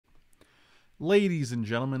Ladies and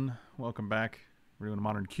gentlemen, welcome back. We're doing a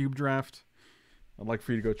modern cube draft. I'd like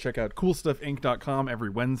for you to go check out coolstuffinc.com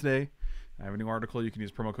every Wednesday. I have a new article. You can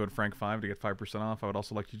use promo code Frank5 to get 5% off. I would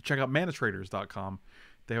also like you to check out manatraders.com.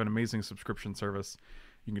 They have an amazing subscription service.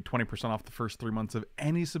 You can get 20% off the first 3 months of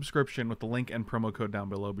any subscription with the link and promo code down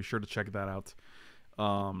below. Be sure to check that out.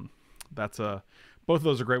 Both of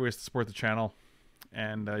those are great ways to support the channel.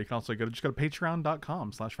 And you can also go to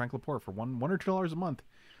patreon.com/Frank Lepore for $1 or $2 a month.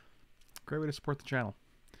 Great way to support the channel.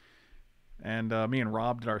 And me and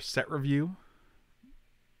Rob did our set review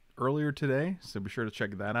earlier today, so be sure to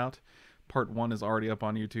check that out. Part 1 is already up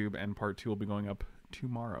on YouTube, and Part 2 will be going up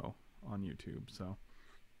tomorrow on YouTube. So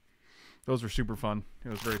those were super fun. It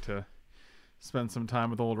was great to spend some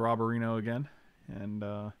time with old Rob Areno again. And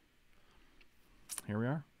here we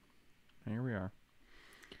are. Here we are.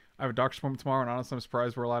 I have a doctor's appointment tomorrow, and honestly, I'm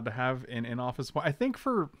surprised we're allowed to have an in-office. I think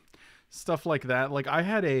for stuff like that, like I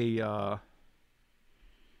had a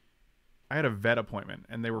vet appointment,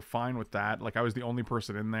 and they were fine with that. Like I was the only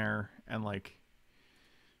person in there, and like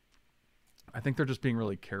I think they're just being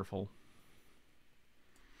really careful.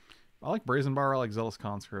 I like Brazen Bar. I like Zealous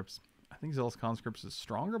Conscripts. I think Zealous Conscripts is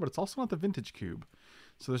stronger, but it's also not the Vintage Cube.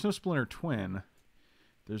 So there's no Splinter Twin.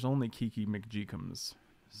 There's only Kiki McGeekums.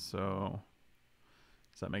 So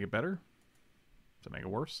does that make it better? Does that make it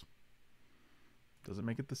worse? Does it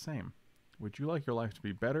make it the same? Would you like your life to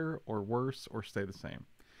be better or worse or stay the same?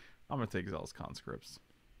 I'm going to take Zealous Conscripts.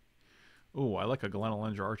 Ooh, I like a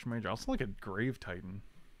Glenelendra Archmage. I also like a Grave Titan.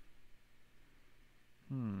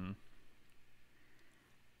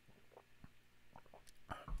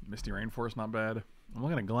 Misty Rainforest, not bad. I'm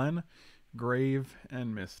looking at Glen, Grave,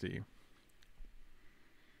 and Misty.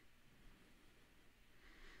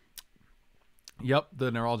 Yep, the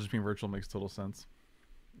Neurologist being virtual makes total sense.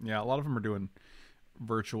 Yeah, a lot of them are doing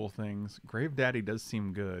virtual things. Grave Daddy does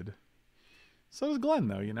seem good. So does Glenn,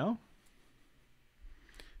 though, you know?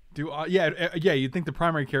 Yeah, you'd think the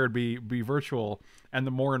primary care would be virtual, and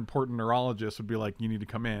the more important neurologist would be like, you need to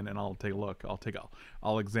come in, and I'll take a look.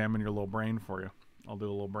 I'll examine your little brain for you. I'll do a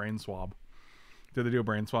little brain swab. Do they do a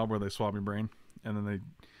brain swab where they swab your brain, and then they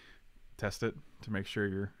test it to make sure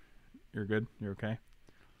you're good, you're okay?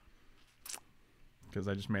 Because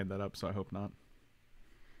I just made that up, so I hope not.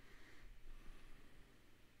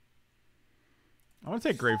 I want to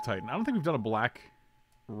take Grave Titan. I don't think we've done a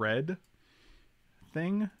black-red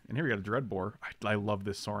thing. And here we got a Dreadbore. I love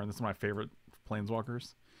this Sorin. This is my favorite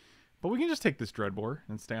Planeswalkers. But we can just take this Dreadbore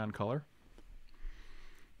and stay on color.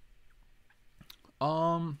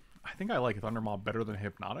 I think I like Thundermaw better than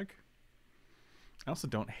Hypnotic. I also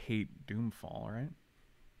don't hate Doomfall, right?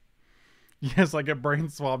 Yes, I get brain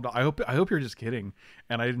swabbed. I hope you're just kidding,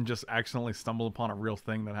 and I didn't just accidentally stumble upon a real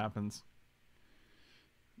thing that happens.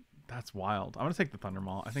 That's wild. I'm gonna take the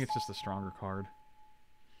Thundermaw. I think it's just a stronger card.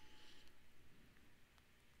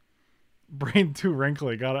 Brain too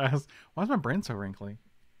wrinkly. Gotta ask, why is my brain so wrinkly?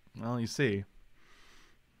 Well, you see,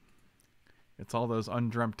 it's all those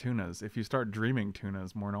undreamt tunas. If you start dreaming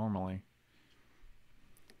tunas more normally,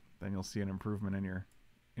 then you'll see an improvement in your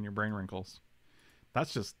brain wrinkles.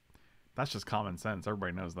 That's just common sense.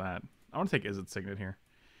 Everybody knows that. I want to take Izzet Signet here.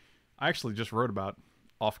 I actually just wrote about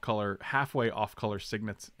halfway off-color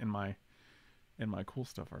signets in my cool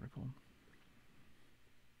stuff article.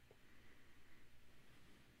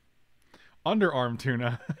 Underarm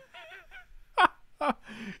tuna.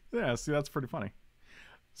 Yeah, see, that's pretty funny.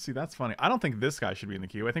 See, that's funny. I don't think this guy should be in the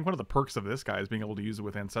queue. I think one of the perks of this guy is being able to use it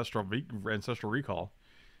with Ancestral Recall.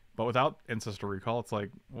 But without Ancestral Recall, it's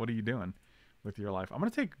like, what are you doing with your life? I'm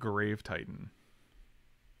going to take Grave Titan.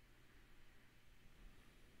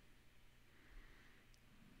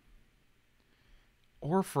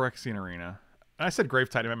 Or Phyrexian Arena. And I said Grave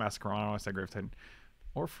Titan. I meant Masquerano. I said Grave Titan.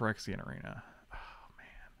 Or Phyrexian Arena. Oh, man.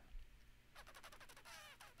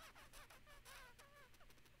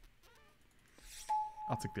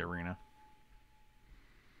 I'll take the Arena.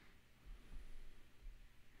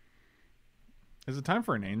 Is it time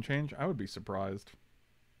for a name change? I would be surprised.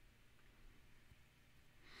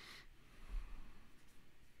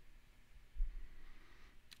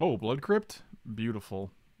 Oh, Blood Crypt? Beautiful.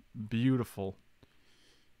 Beautiful.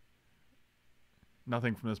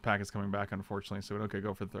 Nothing from this pack is coming back, unfortunately, so we don't get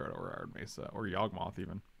go for the third or Iron Mesa or Yawgmoth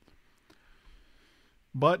even.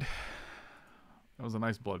 But that was a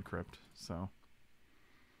nice Blood Crypt, so.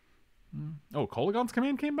 Oh, Kolaghan's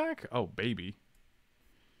Command came back? Oh, baby.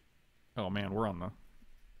 Oh man, we're on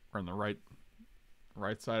the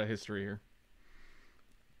right side of history here.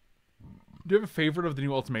 Do you have a favorite of the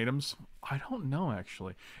new ultimatums? I don't know,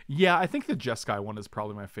 actually. Yeah, I think the Jeskai one is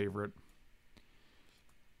probably my favorite.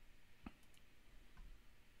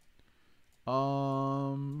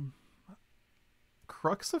 Um,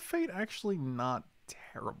 Crux of Fate actually not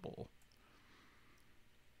terrible.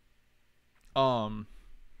 Um,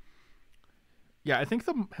 yeah, I think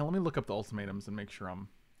the let me look up the ultimatums and make sure I'm.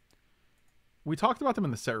 We talked about them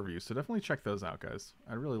in the set review, so definitely check those out, guys.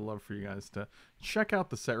 I'd really love for you guys to check out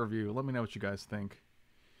the set review. Let me know what you guys think.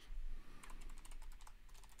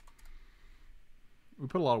 We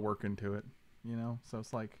put a lot of work into it, you know, so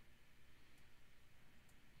it's like,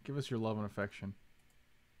 give us your love and affection.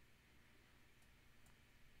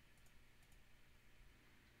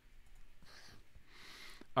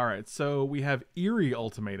 All right, so we have Eerie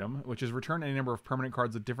Ultimatum, which is return any number of permanent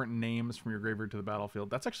cards with different names from your graveyard to the battlefield.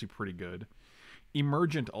 That's actually pretty good.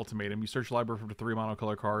 Emergent Ultimatum, you search the library for 3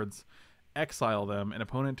 monocolor cards, exile them, an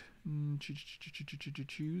opponent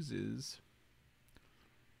chooses.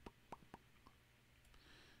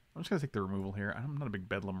 I'm just going to take the removal here. I'm not a big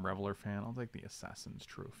Bedlam Reveler fan. I'll take the Assassin's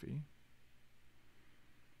Trophy.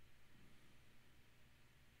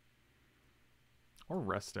 Or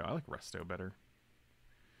Resto. I like Resto better.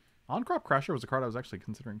 On-Crop Crasher was a card I was actually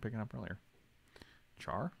considering picking up earlier.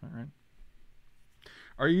 Char? Alright.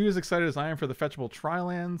 Are you as excited as I am for the fetchable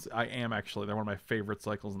Tri-Lands? I am, actually. They're one of my favorite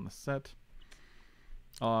cycles in the set.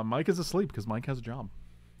 Mike is asleep because Mike has a job.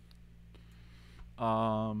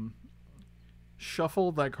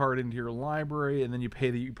 Shuffle that card into your library, and then you play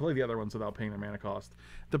the other ones without paying their mana cost.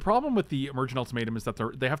 The problem with the Emergent Ultimatum is that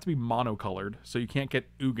they have to be monocolored, so you can't get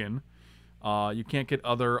Ugin. You can't get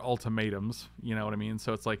other ultimatums, you know what I mean?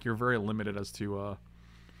 So it's like you're very limited as to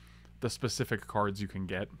the specific cards you can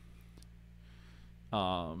get.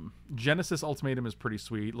 Genesis Ultimatum is pretty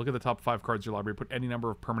sweet. Look at the top 5 cards of your library. Put any number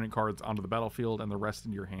of permanent cards onto the battlefield and the rest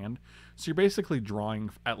into your hand. So you're basically drawing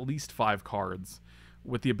at least 5 cards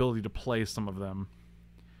with the ability to play some of them.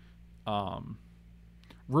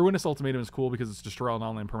 Ruinous Ultimatum is cool because it's destroy all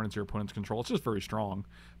non-land permanents your opponent's control. It's just very strong.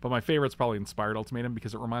 But my favorite's probably Inspired Ultimatum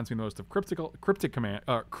because it reminds me most of Cruel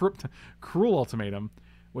Ultimatum,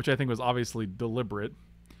 which I think was obviously deliberate.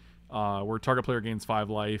 Where target player gains 5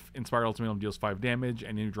 life, Inspired Ultimatum deals 5 damage,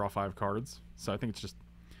 and you draw 5 cards. So I think it's just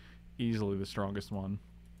easily the strongest one.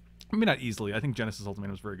 I mean, not easily. I think Genesis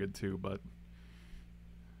Ultimatum is very good too, but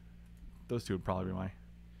those two would probably be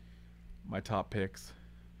my top picks.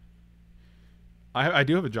 I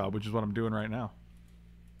do have a job, which is what I'm doing right now.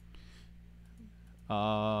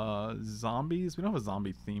 Zombies. We don't have a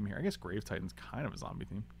zombie theme here. I guess Grave Titan's kind of a zombie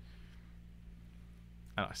theme.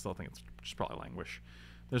 I still think it's just probably Languish.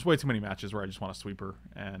 There's way too many matches where I just want a sweeper.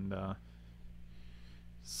 And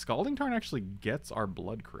Scalding Tarn actually gets our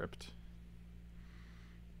Blood Crypt.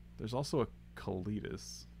 There's also a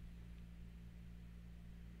Kalitas.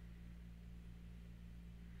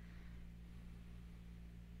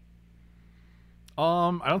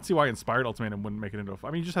 I don't see why Inspired Ultimatum wouldn't make it into a...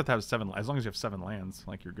 I mean, you just have to have 7... As long as you have 7 lands,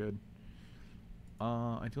 like, you're good.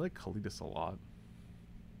 I do like Kalitas a lot.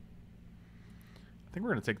 I think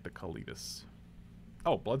we're going to take the Kalitas.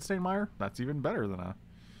 Oh, Bloodstained Mire? That's even better than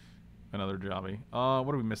another jobby.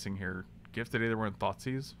 What are we missing here? Gifted Aether, we're in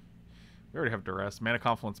Thoughtseize. We already have Duress. Mana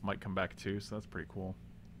Confluence might come back too, so that's pretty cool.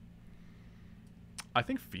 I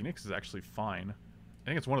think Phoenix is actually fine. I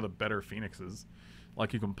think it's one of the better Phoenixes.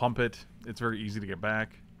 Like, you can pump it. It's very easy to get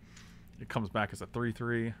back. It comes back as a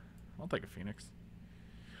 3/3. I'll take a Phoenix.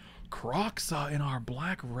 Croxa in our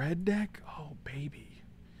black-red deck? Oh, baby.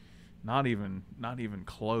 Not even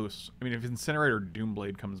close. I mean, if Incinerator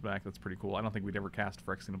Doomblade comes back, that's pretty cool. I don't think we'd ever cast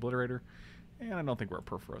Phyrexian Obliterator. And I don't think we're a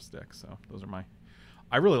Perforos deck, so those are my...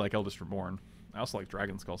 I really like Eldest Reborn. I also like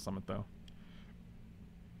Dragon Skull Summit, though.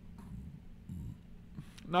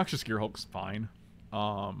 Noxious Gearhulk's fine.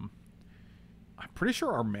 I'm pretty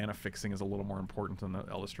sure our mana fixing is a little more important than the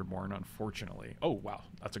Eldest Reborn, unfortunately. Oh, wow.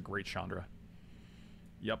 That's a great Chandra.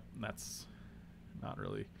 Yep, that's not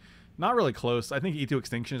really close. I think E2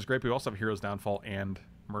 Extinction is great, but we also have Hero's Downfall and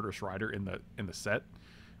Murderous Rider in the set.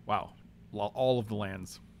 Wow. All of the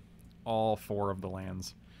lands. All 4 of the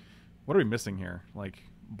lands. What are we missing here? Like,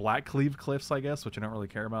 Black Cleave Cliffs, I guess, which I don't really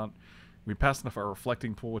care about. We passed enough our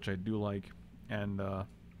Reflecting Pool, which I do like. And a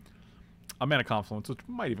Mana Confluence, which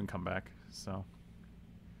might even come back. So,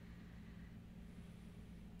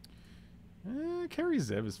 Carry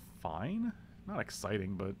Zev is fine. Not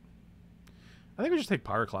exciting, but I think we just take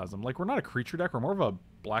Pyroclasm. Like, we're not a creature deck. We're more of a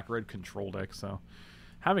black-red control deck, so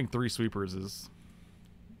having 3 sweepers is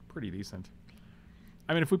pretty decent.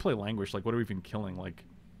 I mean, if we play Languish, like, what are we even killing? Like,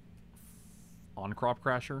 On-Crop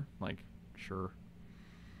Crasher? Like, sure.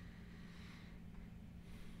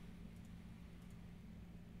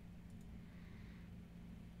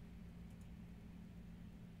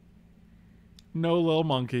 No Lil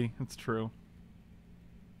Monkey. It's true.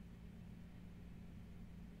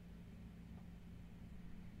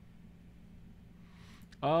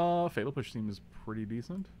 Fatal Push seems pretty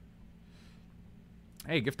decent.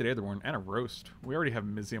 Hey, Gifted Aetherborn and a Roast. We already have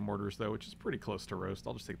Mizium Mortars, though, which is pretty close to Roast.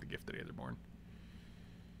 I'll just take the Gifted Aetherborn.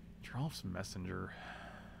 Trolf's Messenger.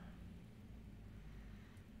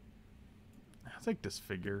 It's like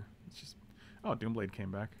Disfigure. It's just... Oh, Doomblade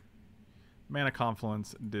came back. Mana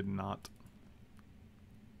Confluence did not.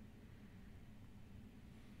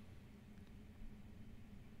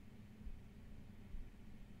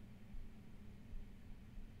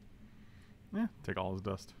 Yeah, take all his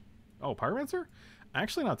dust. Oh, Pyromancer?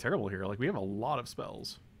 Actually not terrible here. Like, we have a lot of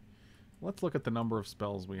spells. Let's look at the number of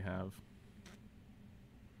spells we have.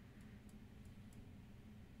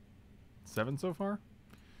 7 so far?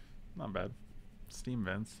 Not bad. Steam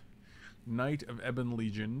Vents. Knight of Ebon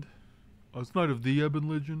Legend. Oh, it's Knight of the Ebon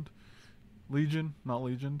Legend. Legion, not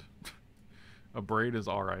Legend. A Braid is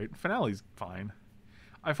alright. Finale's fine.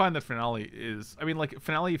 I find that Finale is... I mean, like,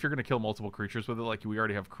 Finale, if you're going to kill multiple creatures with it, like, we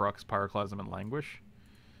already have Crux, Pyroclasm, and Languish.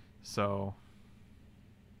 So...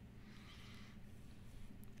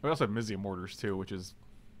 We also have Mizium Mortars, too, which is,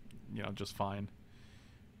 you know, just fine.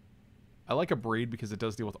 I like a Braid because it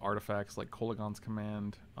does deal with artifacts, like Kolagon's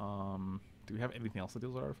Command. Do we have anything else that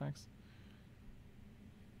deals with artifacts?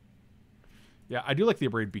 Yeah, I do like the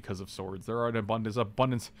Abrade because of swords. There are an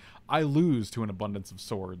abundance. I lose to an abundance of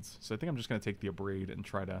swords. So I think I'm just going to take the Abrade and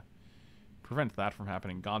try to prevent that from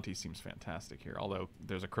happening. Gonti seems fantastic here. Although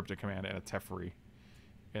there's a Cryptic Command and a Teferi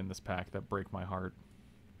in this pack that break my heart.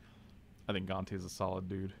 I think Gonti is a solid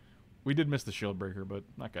dude. We did miss the Shieldbreaker, but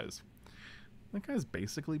that guy's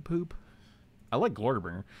basically poop. I like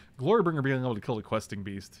Glorybringer. Glorybringer being able to kill the Questing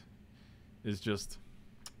Beast is just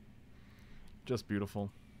beautiful.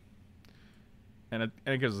 And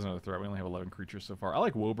it gives us another threat. We only have 11 creatures so far. I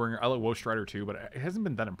like Woebringer. I like Woestrider too, but it hasn't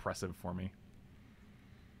been that impressive for me.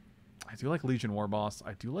 I do like Legion Warboss.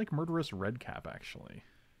 I do like Murderous Redcap, actually.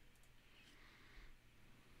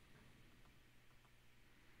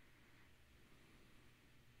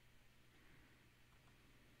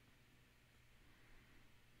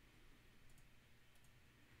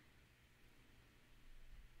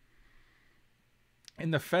 In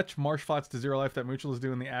the fetch Marsh Flats to 0 life that Moochel is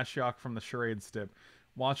doing the Ashiok from the Charade Stip.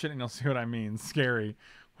 Watch it and you'll see what I mean. Scary.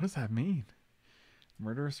 What does that mean?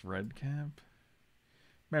 Murderous Redcap?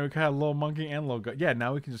 Man, we could have Little Monkey and Little Go. Yeah,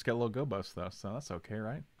 now we can just get Little Go Bus, though, so that's okay,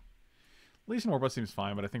 right? Legion Warbus seems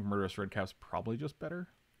fine, but I think Murderous Redcap's probably just better.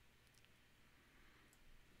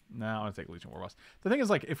 No, I'm gonna take Legion Warbus. The thing is,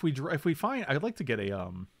 like, if we find... I'd like to get a...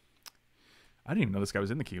 I didn't even know this guy was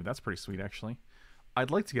in the cube. That's pretty sweet, actually. I'd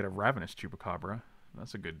like to get a Ravenous Chupacabra.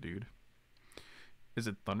 That's a good dude. Is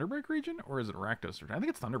it Thunderbreak region or is it Rakdos? I think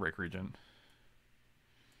it's Thunderbreak region.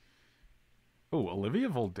 Oh, Olivia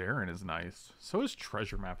Voldaren is nice. So is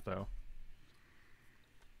Treasure Map, though.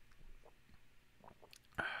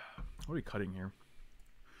 What are we cutting here?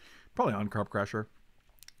 Probably on Crop Crasher.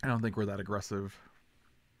 I don't think we're that aggressive.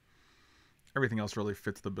 Everything else really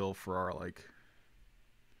fits the bill for our, like...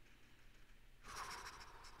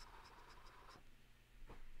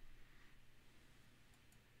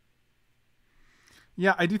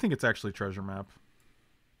 Yeah, I do think it's actually Treasure Map.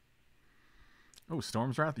 Oh,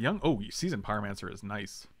 Storm's Wrath. Seasoned Pyromancer is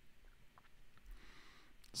nice.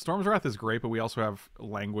 Storm's Wrath is great, but we also have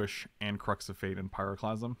Languish and Crux of Fate and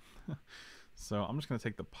Pyroclasm. So I'm just going to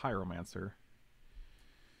take the Pyromancer.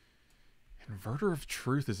 Inverter of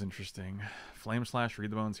Truth is interesting. Flame Slash, Read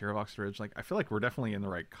the Bones, Hero of Oxridge. Like, I feel like we're definitely in the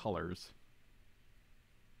right colors.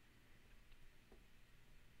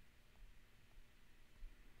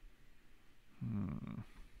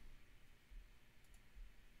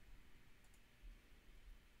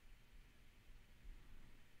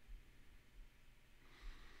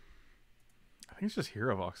 I think it's just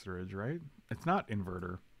Hero of Oxridge, right? It's not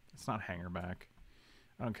Inverter. It's not Hangerback.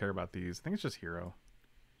 I don't care about these. I think it's just Hero.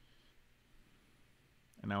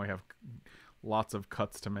 And now we have lots of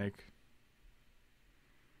cuts to make.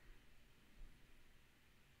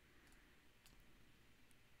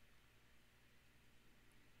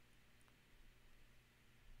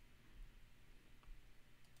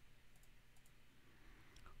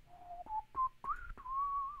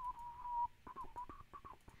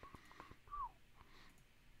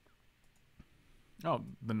 Oh,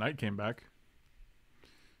 the Knight came back.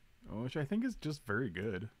 Which I think is just very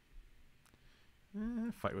good.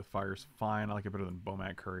 Fight with Fire's fine. I like it better than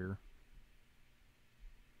Bomat Courier.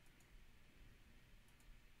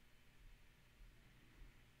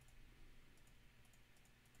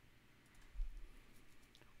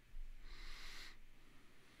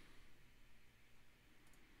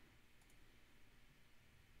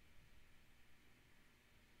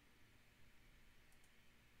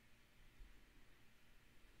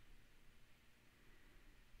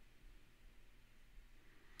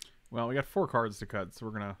 Well, we got 4 cards to cut, so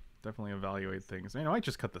we're gonna definitely evaluate things. I mean, I might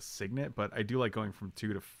just cut the Signet, but I do like going from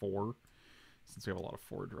 2 to 4 since we have a lot of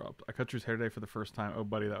 4 dropped. I cut Drew's hair today for the first time. Oh,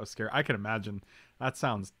 buddy, that was scary. I can imagine. That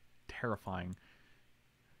sounds terrifying.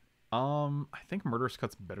 I think Murderous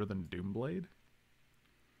Cut's better than Doomblade.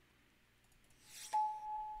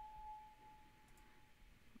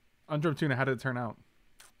 Undrum Tuna, how did it turn out?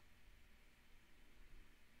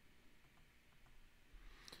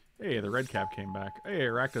 Hey, the red cap came back. Hey,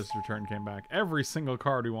 Rakdos Return came back. Every single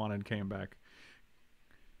card we wanted came back.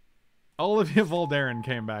 Olivia Voldaren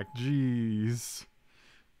came back. Jeez.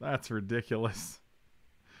 That's ridiculous.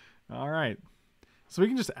 Alright. So we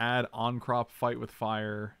can just add on-crop Fight with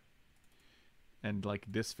Fire and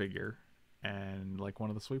like Disfigure and like one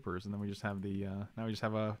of the sweepers, and then we just have the now we just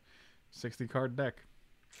have a 60 card deck.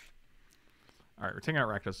 Alright, we're taking out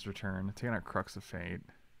Rakdos Return, taking out Crux of Fate.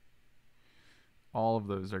 All of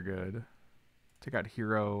those are good. Take out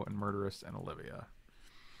Hero and Murderous and Olivia.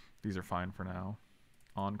 These are fine for now.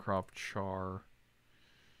 On crop Char.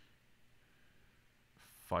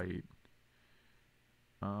 Fight.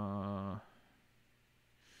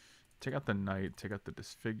 Take out the Knight. Take out the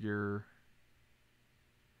Disfigure.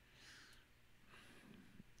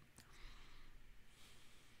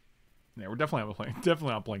 Yeah, we're definitely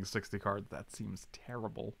not playing 60 cards. That seems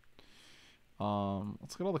terrible.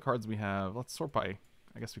 Let's get all the cards we have. Let's sort by,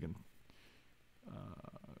 I guess we can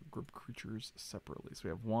group creatures separately. So we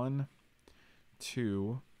have 1,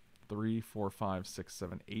 2, 3, 4, 5, 6,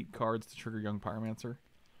 7, 8 cards to trigger Young Pyromancer.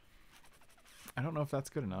 I don't know if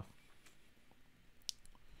that's good enough.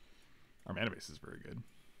 Our mana base is very good.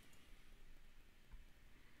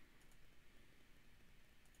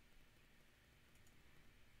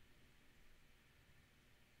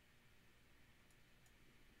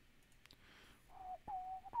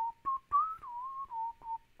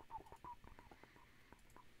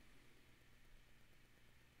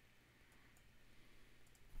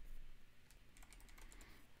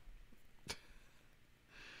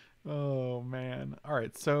 Oh, man. All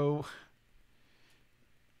right, so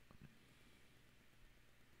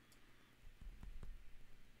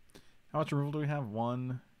how much removal do we have?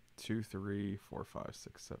 1, 2, 3, 4, 5,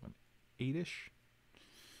 6, 7, 8-ish.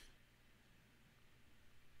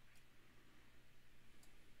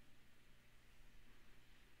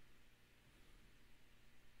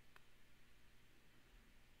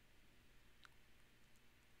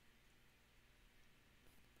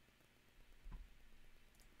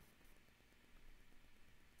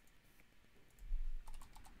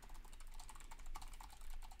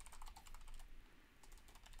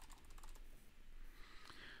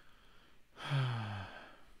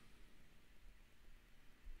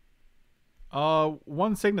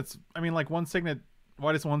 One Signet's, I mean, like, one Signet,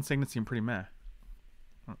 why does one Signet seem pretty meh?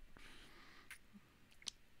 I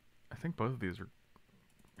think both of these are,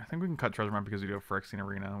 I think we can cut Treasure Map because we do have Phyrexian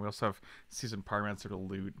Arena. We also have Seasoned Pyromancer to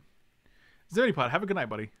loot. Zimmity Pot, have a good night,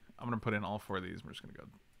 buddy. I'm going to put in all 4 of these. We're just going to go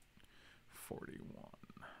 41,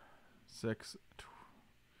 6,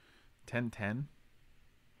 10, 10. And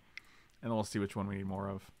then we'll see which one we need more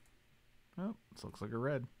of. Oh, this looks like a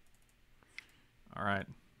red. All right,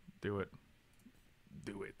 do it.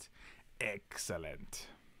 Do it. Excellent.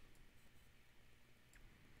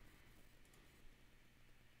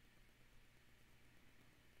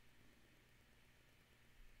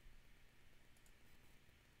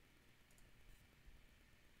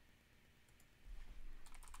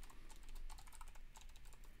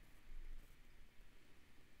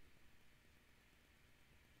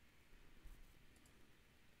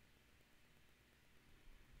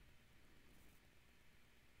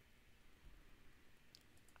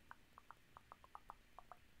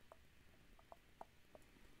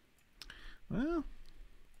 Well,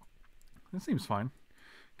 this seems fine.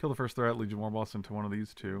 Kill the first threat, Legion Warboss into one of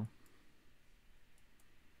these 2.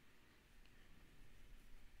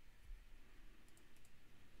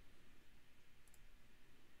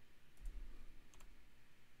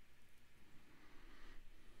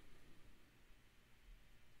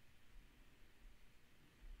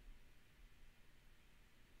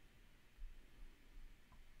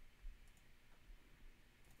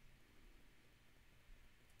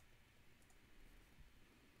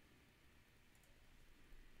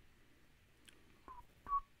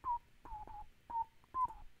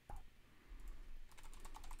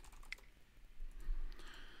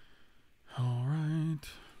 All right.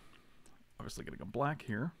 Obviously getting a black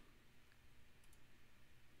here.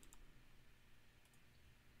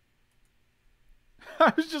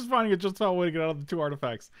 I was just finding it just about a way to get out of the 2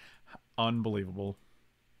 artifacts. Unbelievable.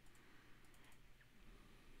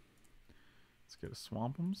 Let's get a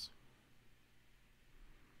Swampums.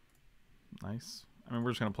 Nice. I mean,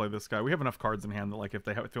 we're just gonna play this guy. We have enough cards in hand that, like, if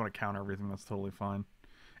they want to counter everything, that's totally fine.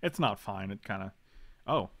 It's not fine. It kind of.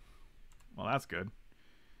 Oh, well, that's good.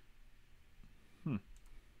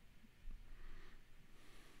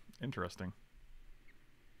 Interesting.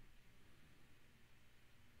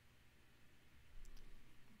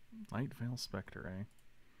 Night Veil Spectre, eh?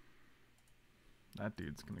 That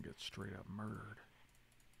dude's gonna get straight up murdered.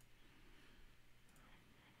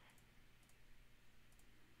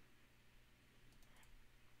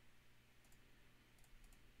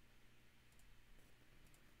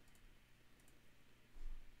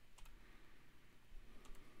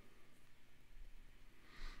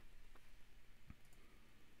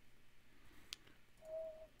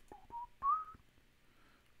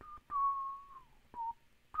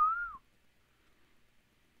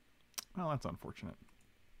 Well, that's unfortunate.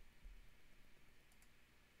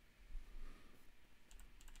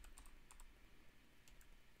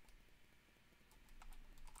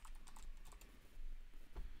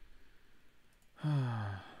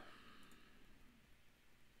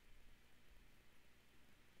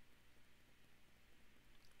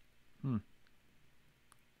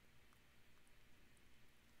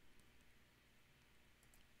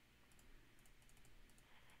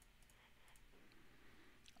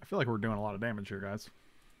 I feel like we're doing a lot of damage here, guys.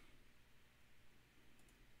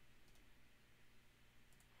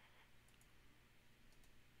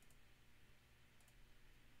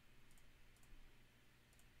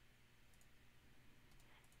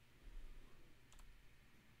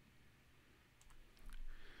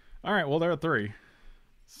 All right, well, they're at 3.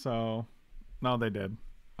 So, no, they did.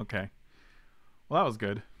 Okay. Well, that was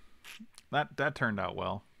good. That turned out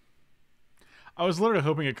well. I was literally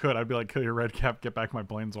hoping it could. I'd be like, kill your red cap, get back my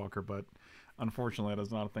Planeswalker, but unfortunately, that is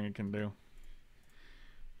not a thing it can do.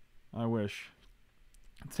 I wish.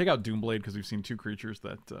 Let's take out Doomblade because we've seen 2 creatures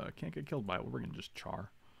that can't get killed by it. We're going to just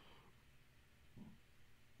char.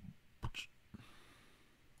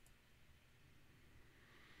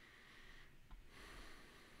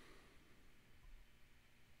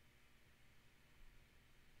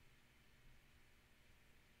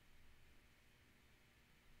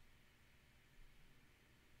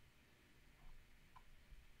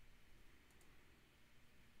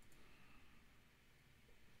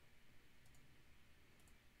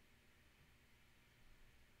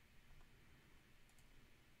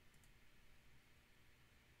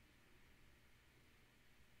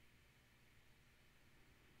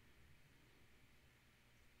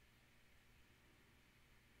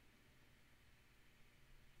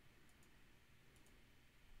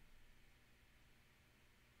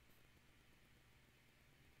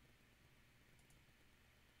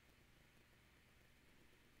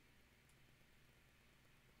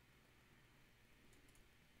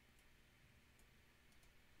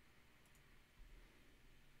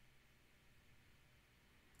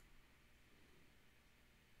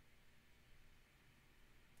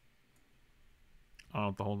 I don't know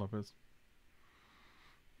what the holdup is.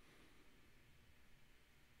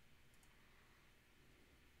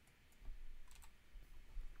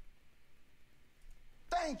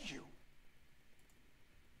 Thank you.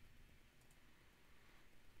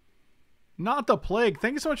 Not the plague.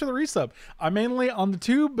 Thank you so much for the resub. I'm mainly on the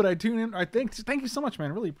tube, but I tune in. I think. Thank you so much,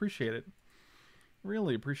 man. Really appreciate it.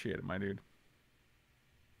 Really appreciate it, my dude.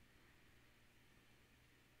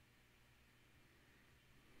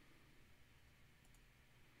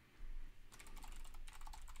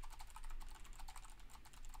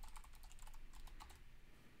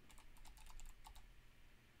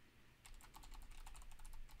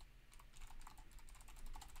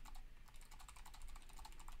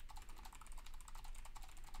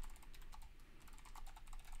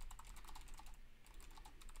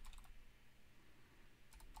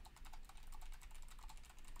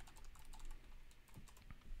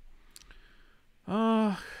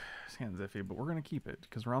 This hand's iffy, but we're gonna keep it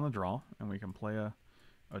because we're on the draw and we can play a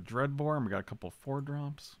Dreadbore, and we got a couple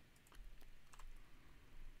 4-drops.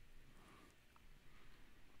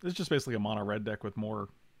 This is just basically a mono red deck with more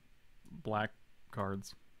black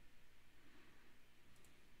cards.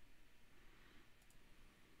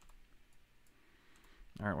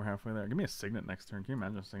 All right, we're halfway there. Give me a Signet next turn. Can you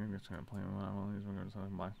imagine a Signet just gonna play one of these? We're gonna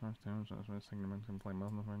something Black Stars too. So that's why Signet can play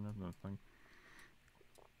both of them. Thing.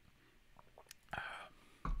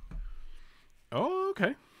 Oh,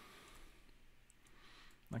 okay.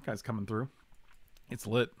 That guy's coming through. It's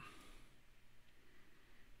lit.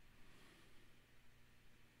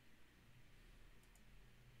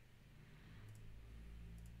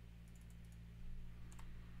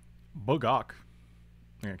 Bogok.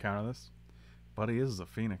 You gonna counter this? Buddy is a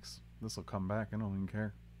Phoenix. This will come back. I don't even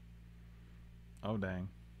care. Oh, dang.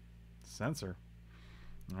 Censor.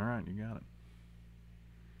 Alright, you got it.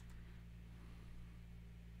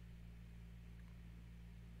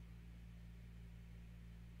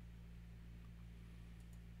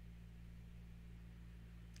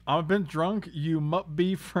 I'm a bit drunk, you mutt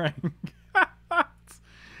be Frank.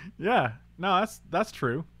 Yeah, no, that's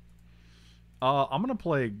true. I'm gonna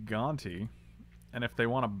play Gonti, and if they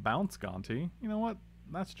want to bounce Gonti, you know what?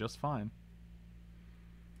 That's just fine.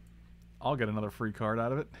 I'll get another free card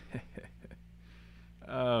out of it.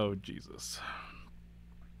 Oh, Jesus.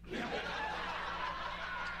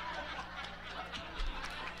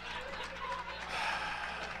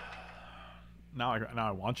 Now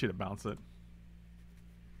I want you to bounce it.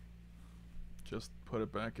 Just put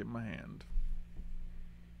it back in my hand.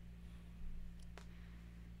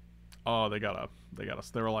 Oh, they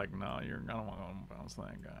were like, no, I don't want to bounce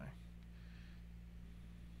that guy.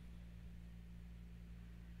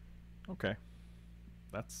 Okay.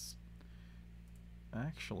 That's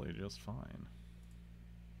actually just fine.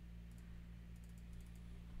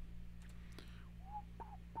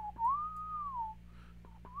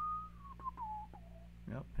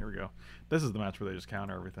 Yep, here we go. This is the match where they just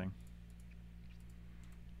counter everything.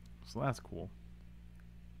 So that's cool.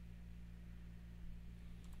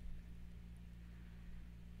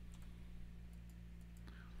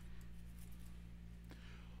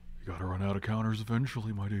 You gotta run out of counters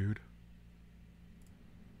eventually, my dude.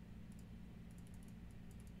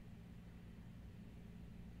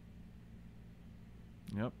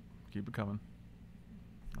 Yep, keep it coming.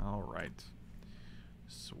 Alright.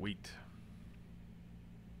 Sweet.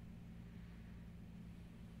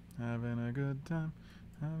 Having a good time.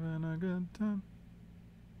 Having a good time.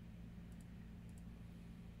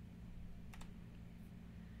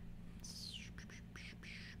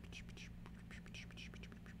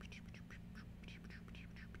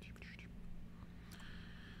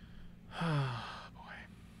 Boy.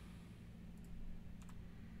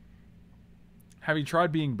 Have you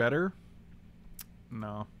tried being better?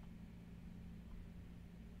 No.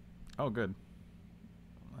 Oh, good.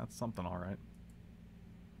 That's something, alright.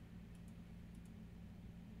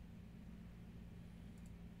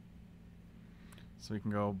 So we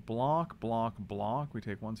can go block, block, block. We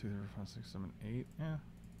take 1, 2, 3, 4, 5, 6, 7, 8. Yeah.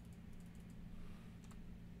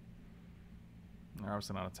 They're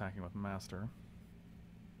obviously not attacking with Master.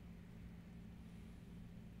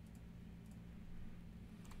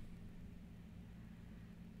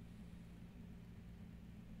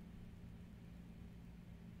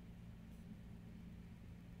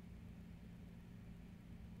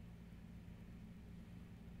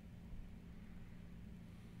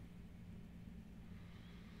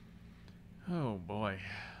 Oh boy.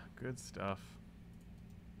 Good stuff.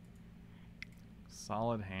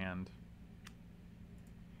 Solid hand.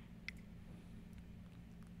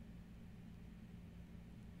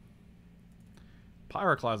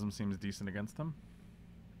 Pyroclasm seems decent against them.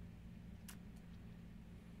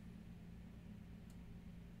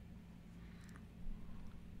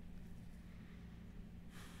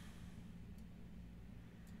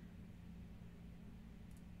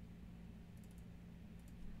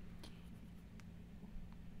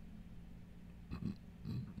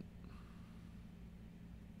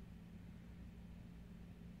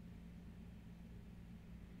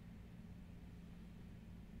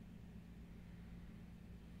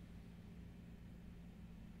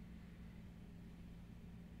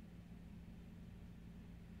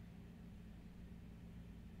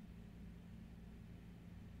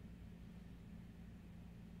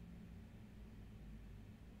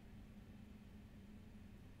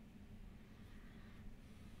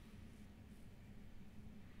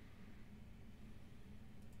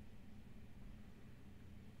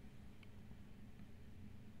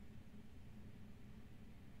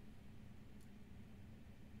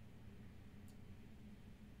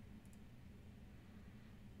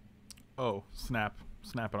 Oh, snap.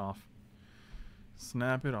 Snap it off.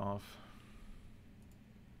 Snap it off.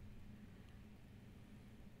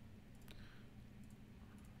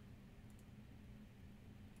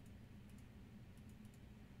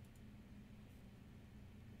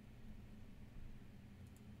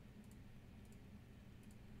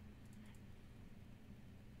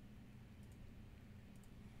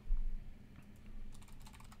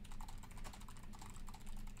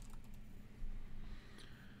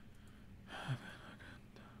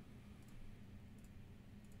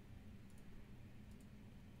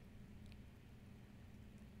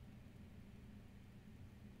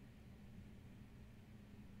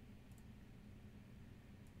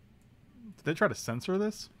 Did they try to censor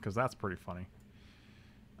this? Because that's pretty funny.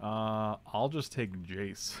 I'll just take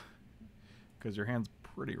Jace. Because your hand's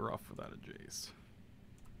pretty rough without a Jace.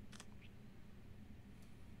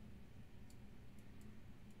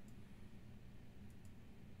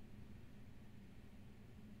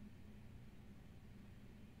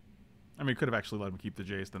 I mean, could have actually let him keep the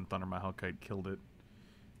Jace, then Thunder Mahalkite killed it,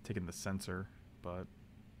 taking the sensor, but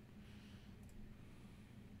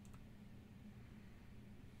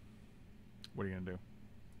what are you gonna do?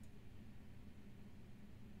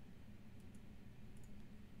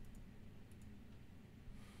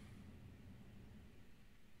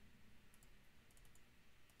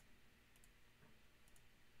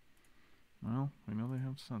 Well, we know they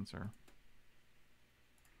have sensor.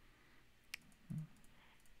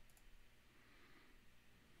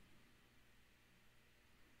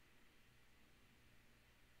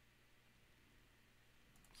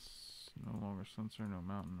 No longer sensor, no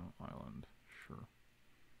mountain, no island. Sure.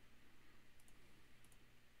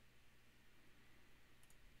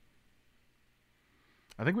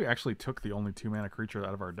 I think we actually took the only 2-mana creature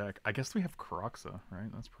out of our deck. I guess we have Karuxa,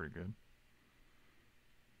 right? That's pretty good.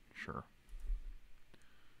 Sure.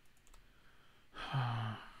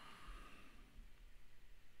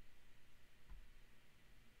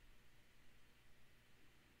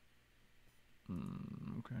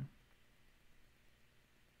 Okay.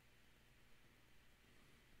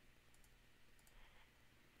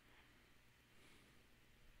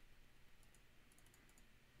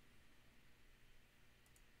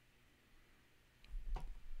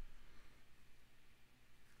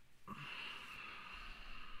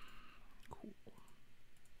 Cool.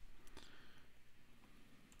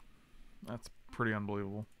 That's pretty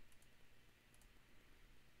unbelievable.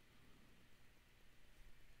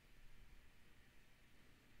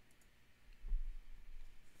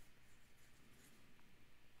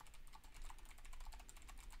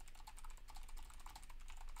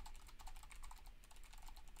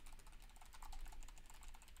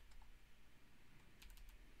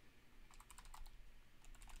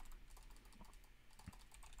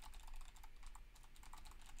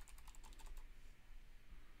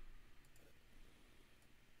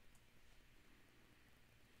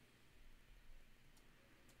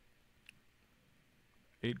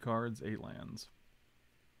 Eight cards, 8 lands.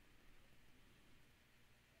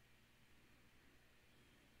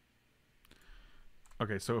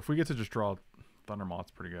 Okay, so if we get to just draw Thundermaw,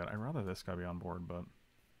 it's pretty good. I'd rather this guy be on board, but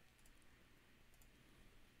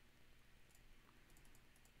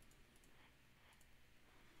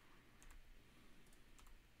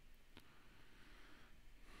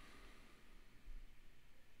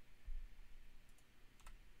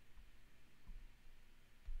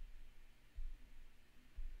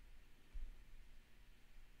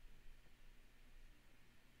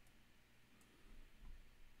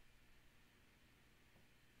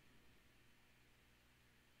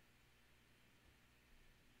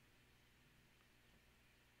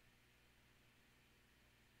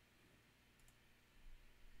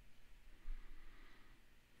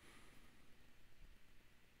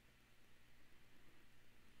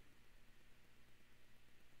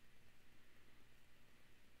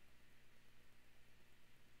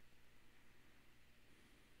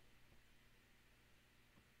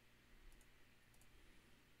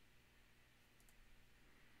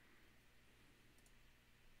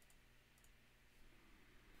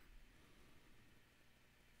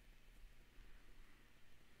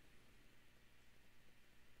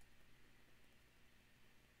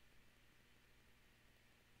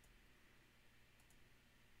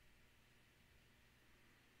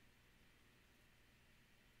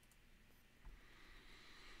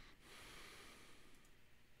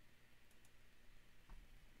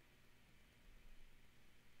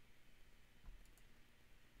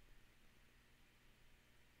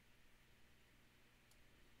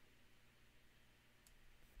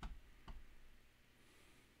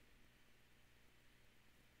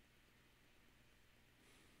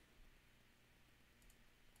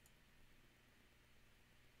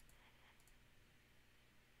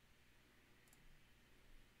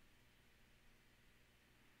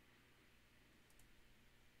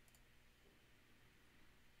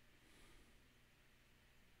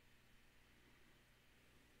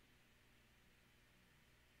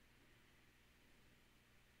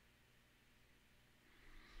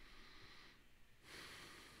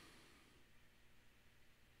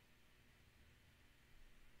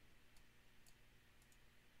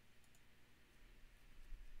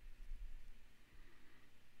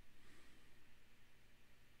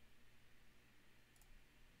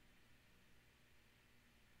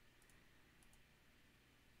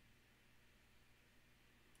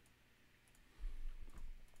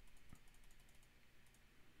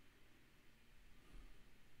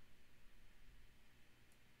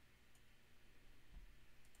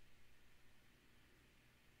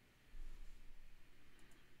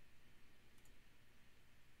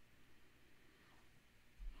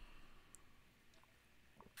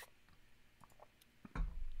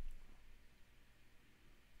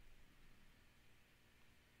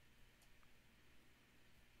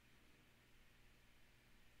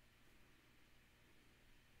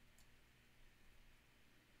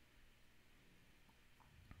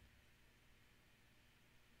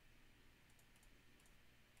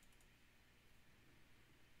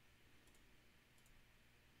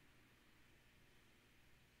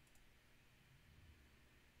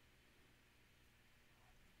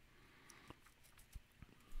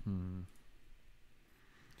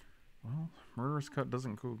Murderous Cut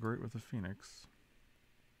doesn't go great with the Phoenix.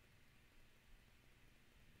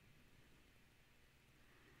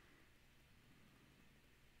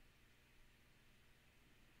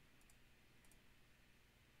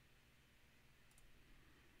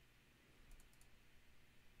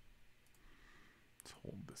 Let's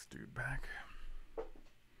hold this dude back.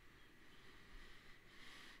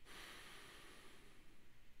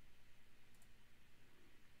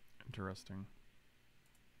 Interesting.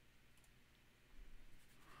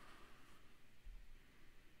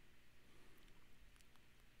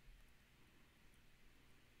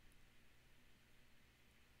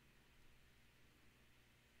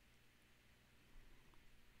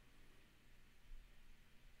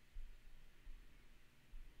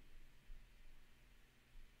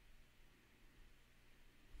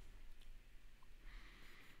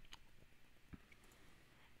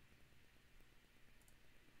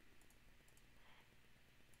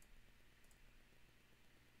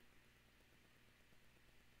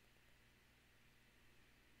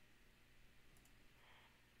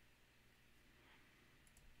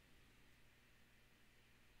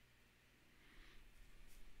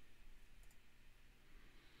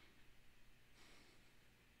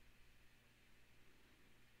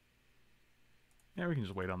 Yeah, we can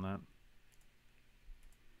just wait on that.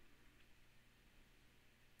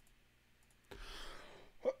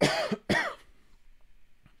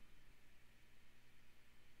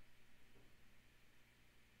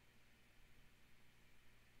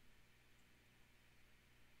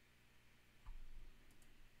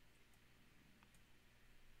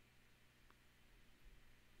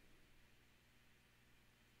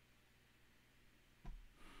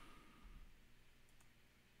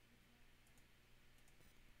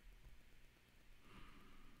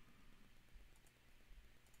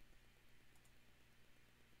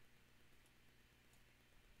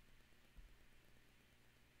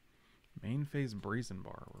 Main phase Brazen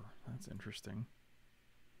Bar. That's interesting.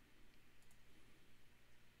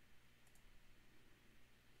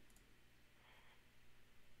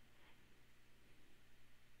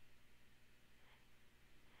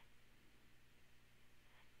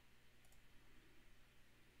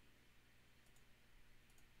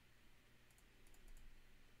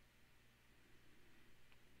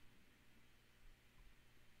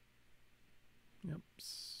 Yep.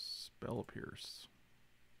 Spell Pierce.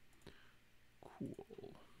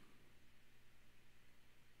 Cool.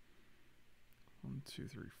 1, 2,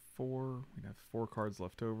 3, 4. We have 4 cards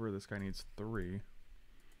left over. This guy needs 3.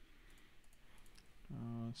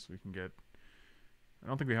 So we can get... I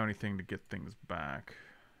don't think we have anything to get things back.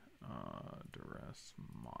 Duress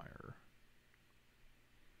Meyer.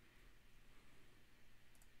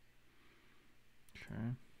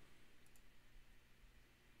 Okay.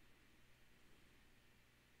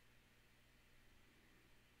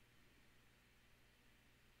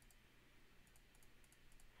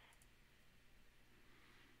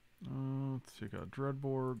 Let's take out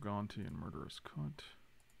Dreadbore, Gaunty, and Murderous Cut.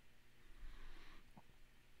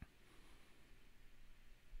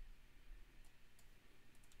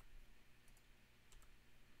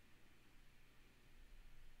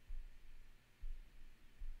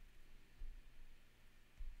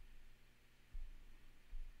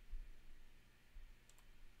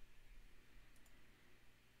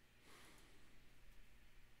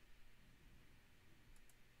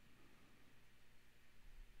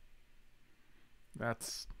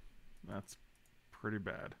 That's pretty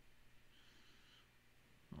bad.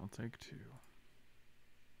 I'll take 2.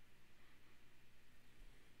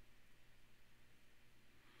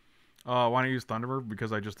 Why don't you use Thunderbird?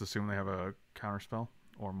 Because I just assume they have a counterspell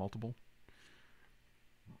or multiple.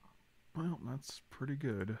 Well, that's pretty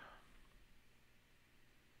good.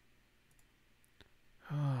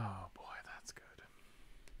 Oh boy, that's good.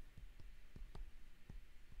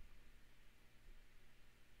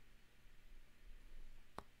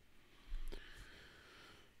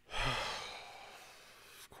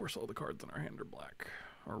 Of course, all the cards in our hand are black.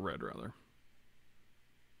 Or red, rather.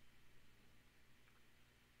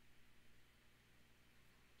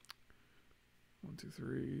 One, two,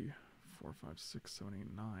 three, 4, 5, 6, 7,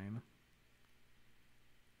 8, 9.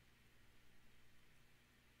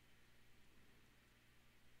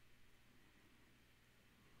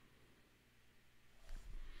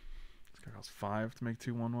 This guy costs 5 to make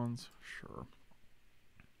 2 1/1s. Sure.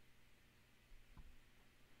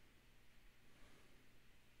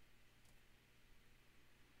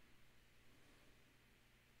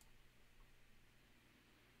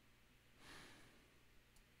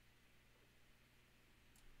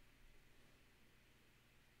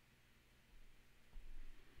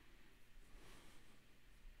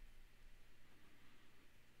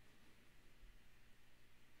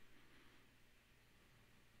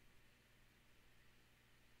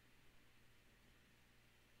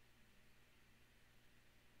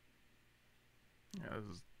 Yeah,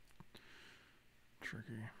 this is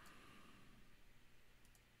tricky.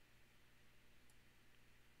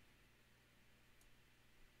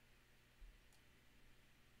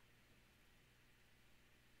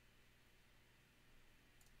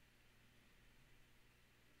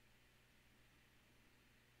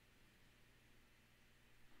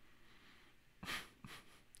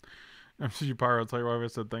 MCG Pyro, I'll tell you why I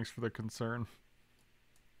said thanks for the concern.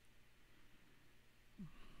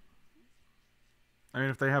 I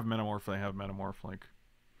mean, if they have Metamorph, they have Metamorph. Like,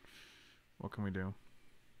 what can we do?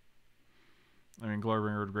 I mean,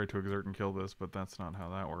 Glorybringer would be great to exert and kill this, but that's not how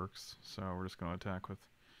that works. So we're just going to attack with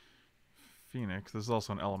Phoenix. This is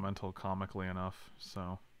also an elemental, comically enough,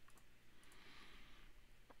 so...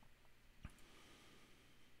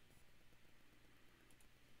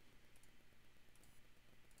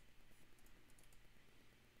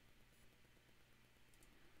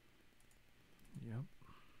 Yep.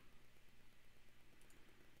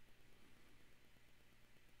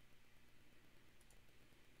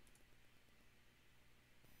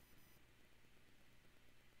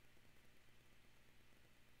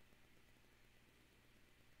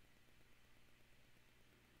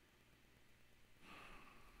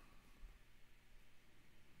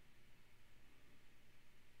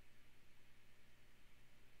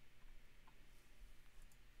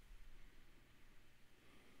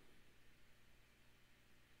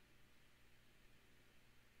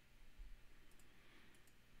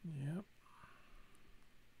 Yep.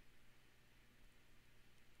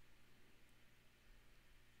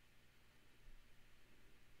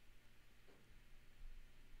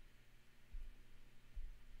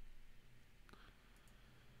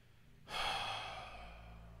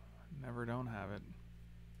 Never don't have it.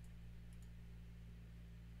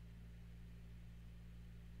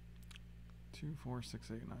 Two, 4,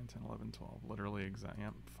 6, 8, 9, 10, 11, 12. Literally exact.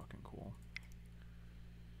 Yep, fucking cool.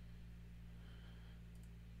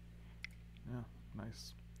 Yeah,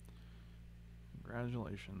 nice.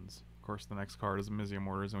 Congratulations. Of course, the next card is Mizium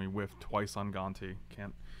Orders, and we whiffed twice on Gonti.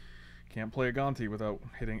 Can't play a Gonti without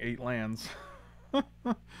hitting 8 lands.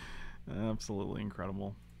 Absolutely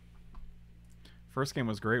incredible. First game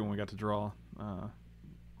was great when we got to draw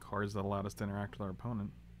cards that allowed us to interact with our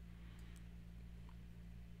opponent.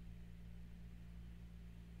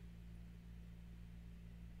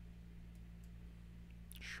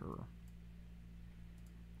 Sure.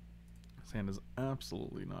 This hand is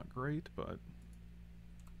absolutely not great, but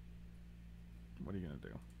what are you going to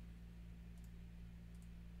do?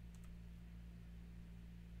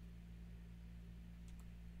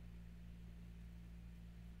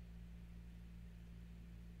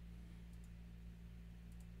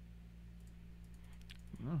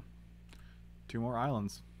 Oh. 2 more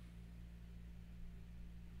islands.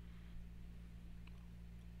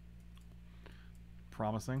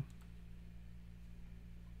 Promising.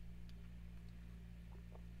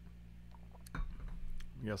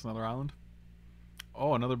 Yes, another island.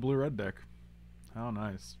 Oh, another blue-red deck. How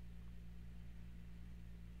nice.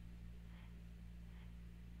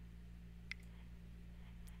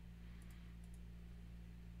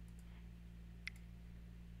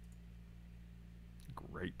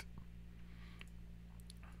 Great.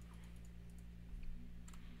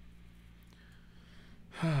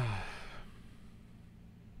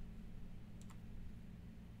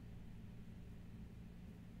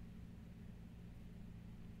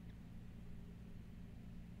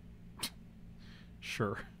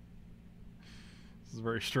 Sure. This is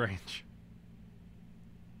very strange.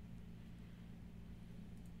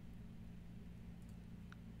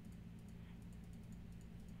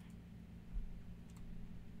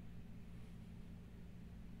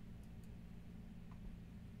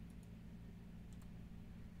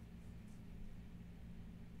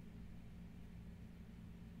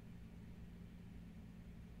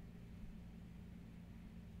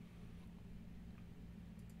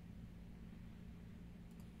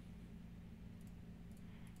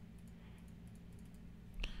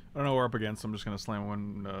 I don't know what we're up against. I'm just going to slam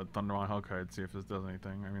one Thundermaw Hellkite, see if this does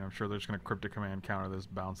anything. I mean, I'm sure they're just going to Cryptic Command, counter this,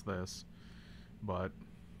 bounce this. But...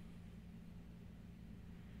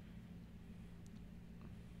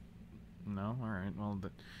 no? Alright. Well,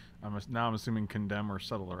 now I'm assuming Condemn or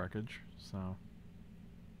Settle the Wreckage, so...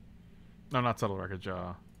 no, not Settle the Wreckage,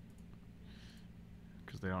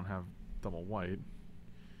 because they don't have double white.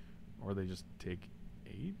 Or they just take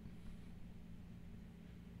 8?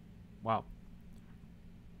 Wow.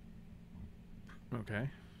 Okay.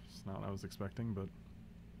 It's not what I was expecting, but...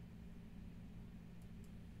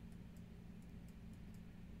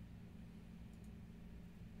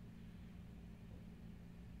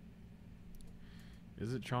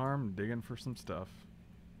 Is it charm? Digging for some stuff.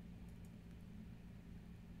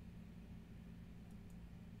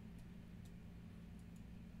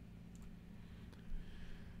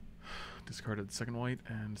 Discarded second white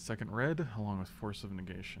and second red, along with force of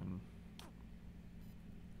negation.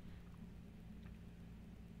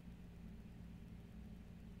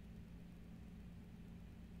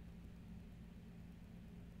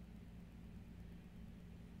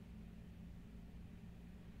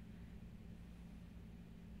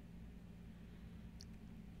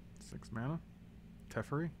 Six mana.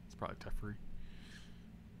 Teferi? It's probably Teferi.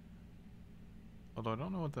 Although I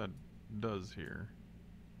don't know what that does here.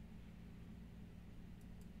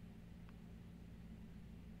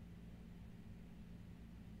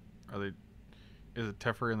 Are they... Is it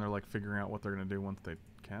Teferi and they're like figuring out what they're going to do once they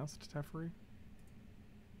cast Teferi?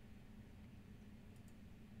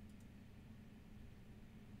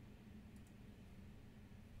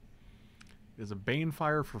 It is a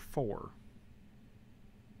Banefire for 4.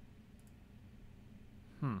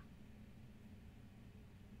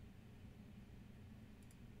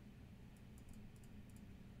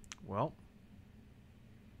 Well.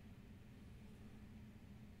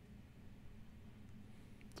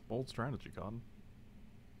 It's a bold strategy, God.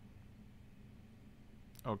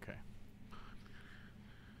 Okay.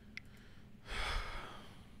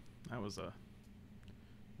 That was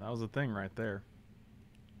a thing right there.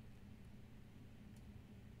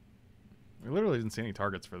 We literally didn't see any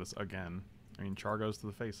targets for this again. I mean, Char goes to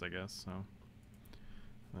the face, I guess, so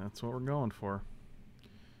that's what we're going for.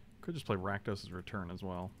 Could just play Rakdos' Return as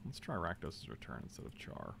well. Let's try Rakdos' Return instead of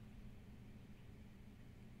Char.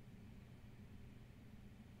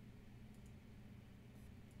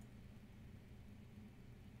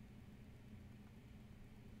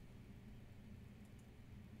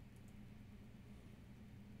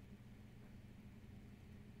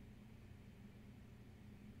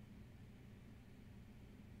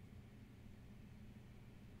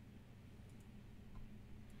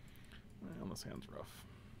 Well, this hand's rough.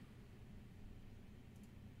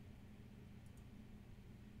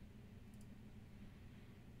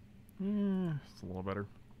 It's a little better.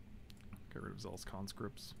 Get rid of Zealous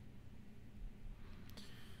Conscripts.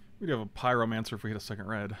 We'd have a Pyromancer if we hit a second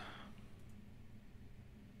red.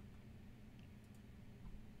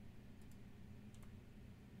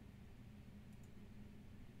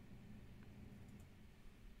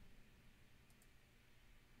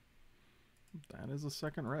 That is a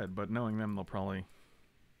second red, but knowing them, they'll probably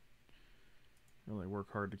really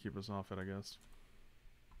work hard to keep us off it, I guess.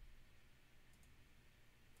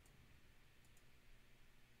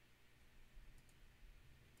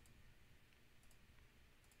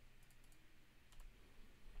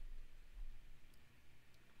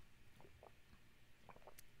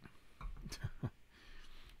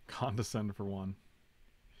 Condescend for 1.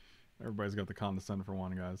 Everybody's got the condescend for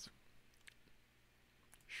 1, guys.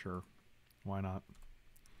 Sure. Why not?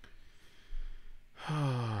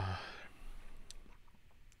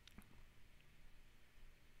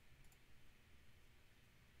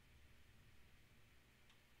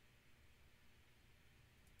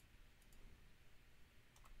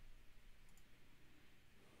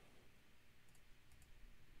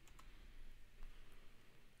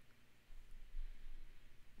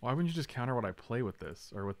 Why wouldn't you just counter what I play with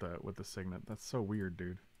this, or with the Signet? That's so weird,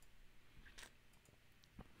 dude.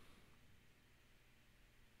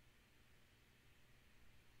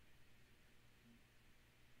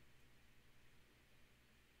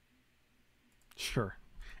 Sure.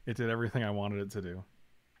 It did everything I wanted it to do.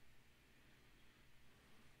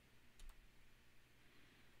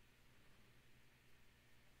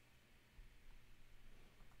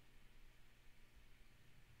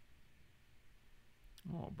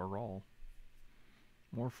 Oh, a Baral.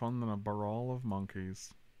 More fun than a Baral of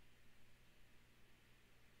monkeys.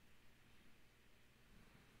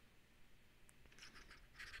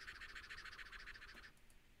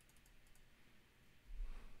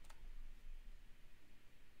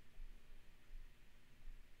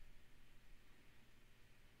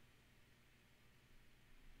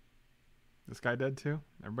 This guy dead too?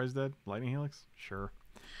 Everybody's dead? Lightning Helix? Sure.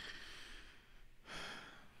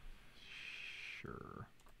 Sure.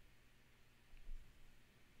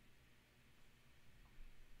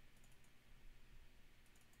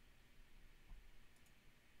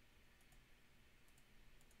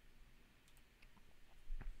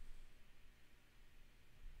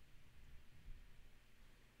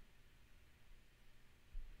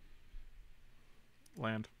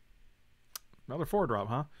 Land. Another 4-drop,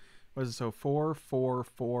 huh? What is it? So 4, 4,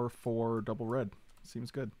 4, 4, double red. Seems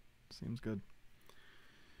good. Seems good.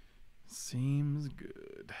 Seems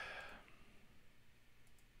good.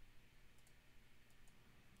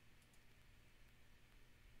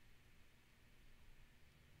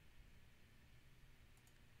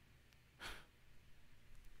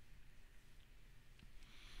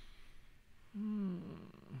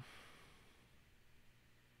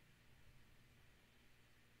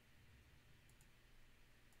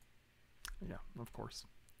 Yeah, of course.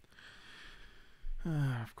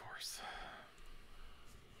 Of course.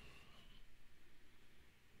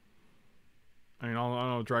 I mean, I don't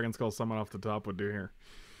know what Dragon Skull Summon off the top would do here.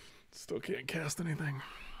 Still can't cast anything.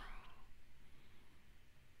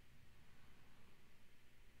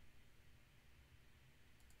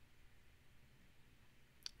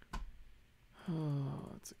 Oh,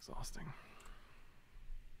 that's exhausting.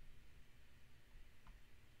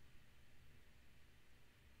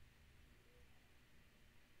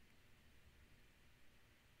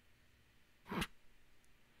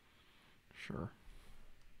 Sure.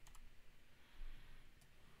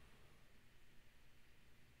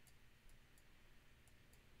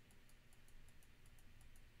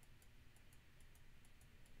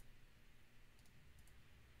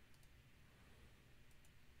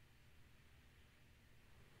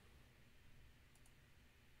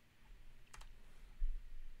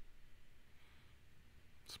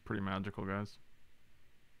 It's pretty magical, guys.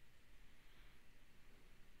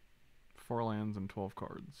 4 lands and 12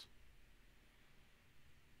 cards.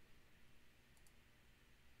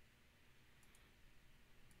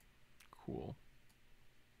 Cool.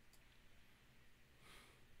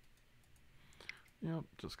 Yep,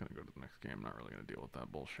 just gonna go to the next game. Not really gonna deal with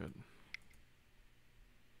that bullshit.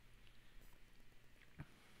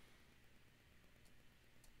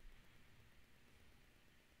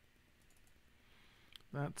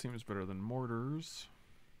 That seems better than Mortars.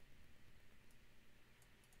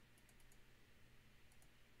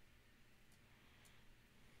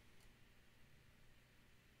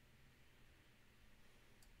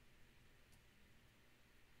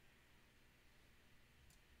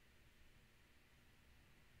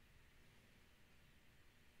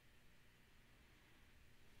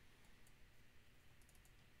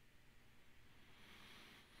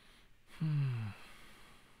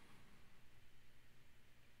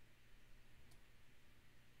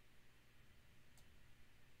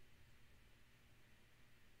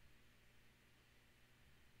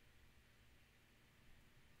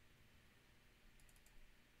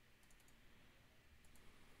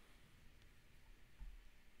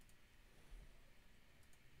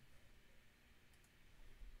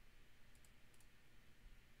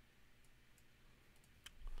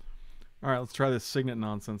 Alright, let's try this Signet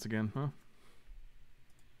nonsense again, huh?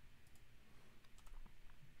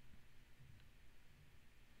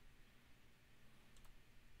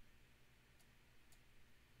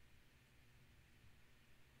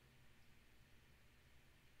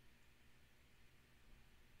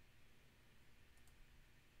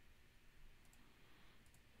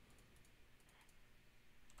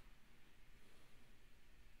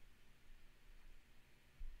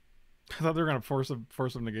 I thought they were gonna force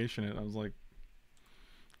of negation it. I was like,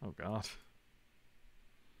 oh god.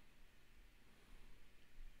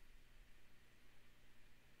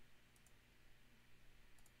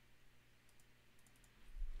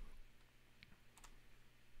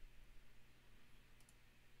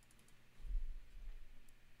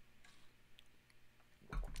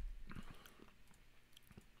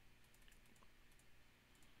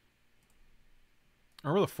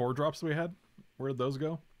 Remember the 4 drops we had? Where did those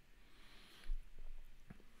go?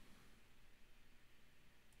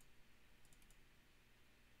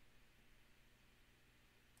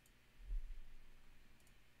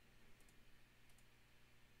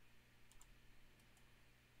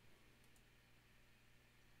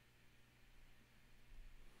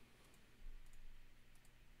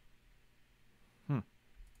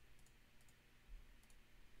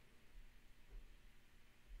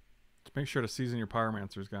 Just make sure to season your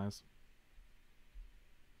pyromancers, guys.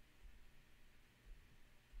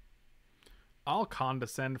 I'll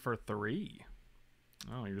condescend for 3.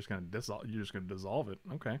 Oh, you're just gonna dissolve it.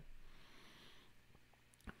 Okay.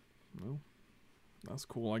 Well, that's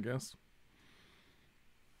cool, I guess.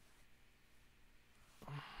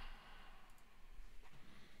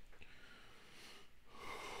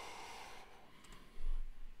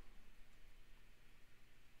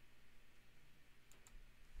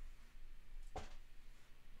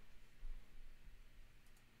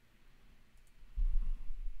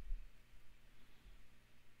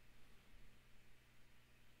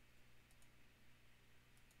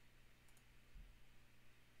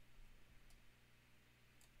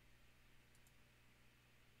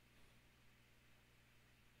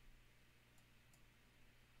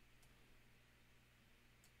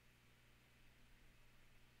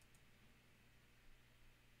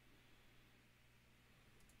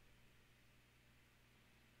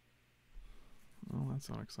 Well, that's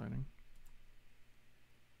not exciting.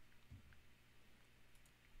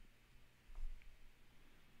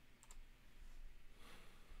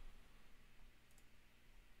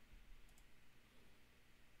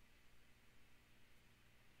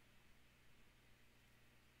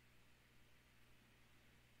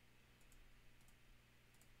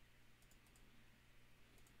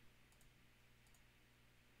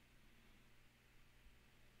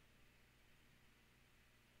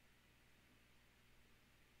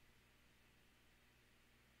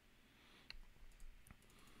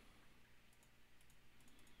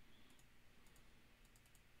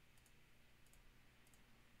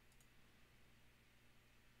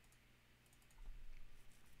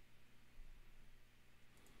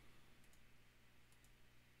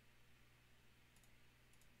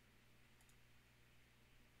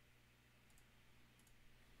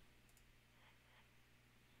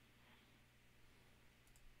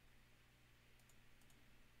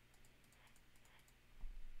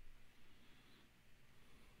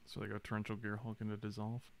 So they go Torrential Gear Hulk into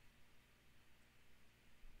Dissolve.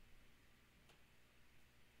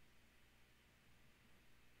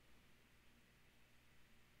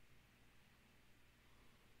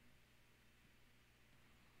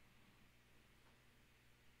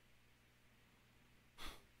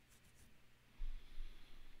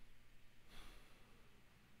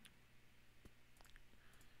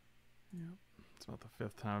 Yep. It's about the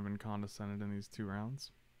 5th time I've been condescended in these 2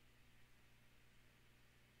 rounds.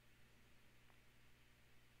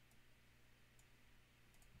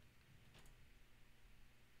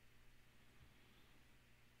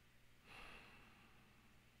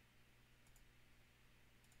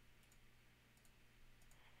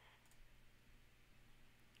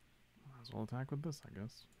 Might as well attack with this, I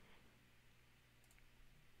guess.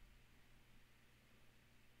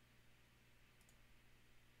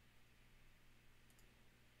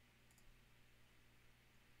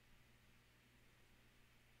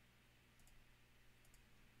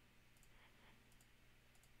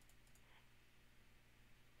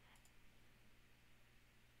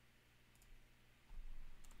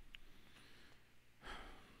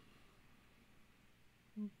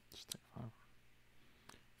 Just take 5.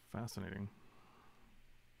 Fascinating.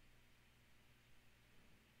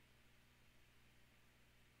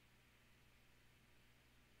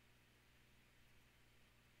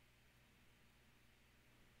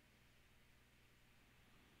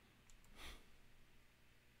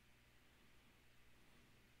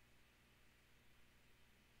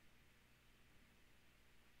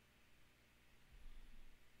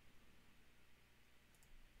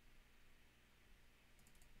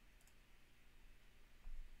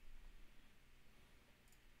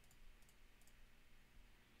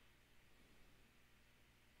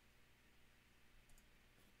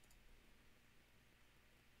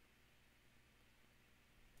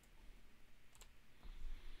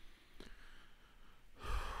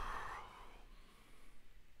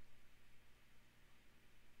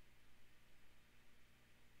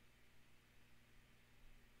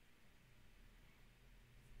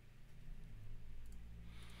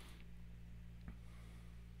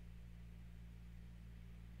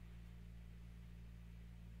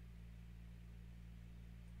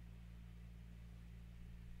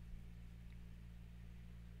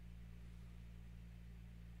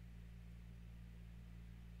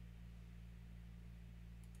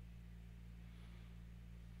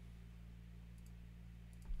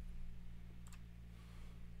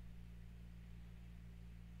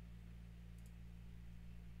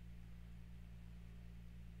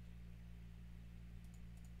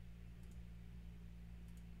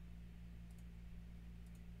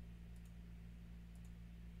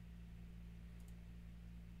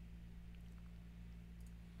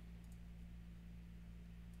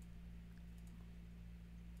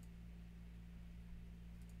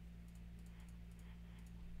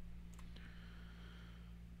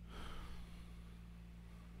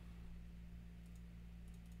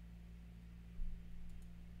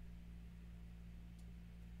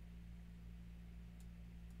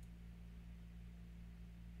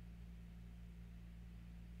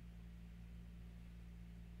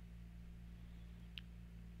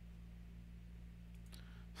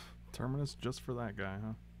 Terminus just for that guy,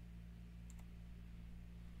 huh?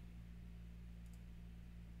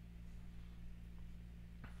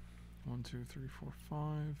 One, two, three, four,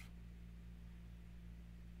 5.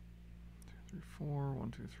 2, 3, 4.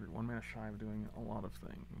 1, 2, 3. 1 mana shy of doing a lot of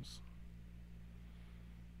things.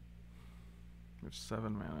 There's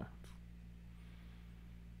 7 mana.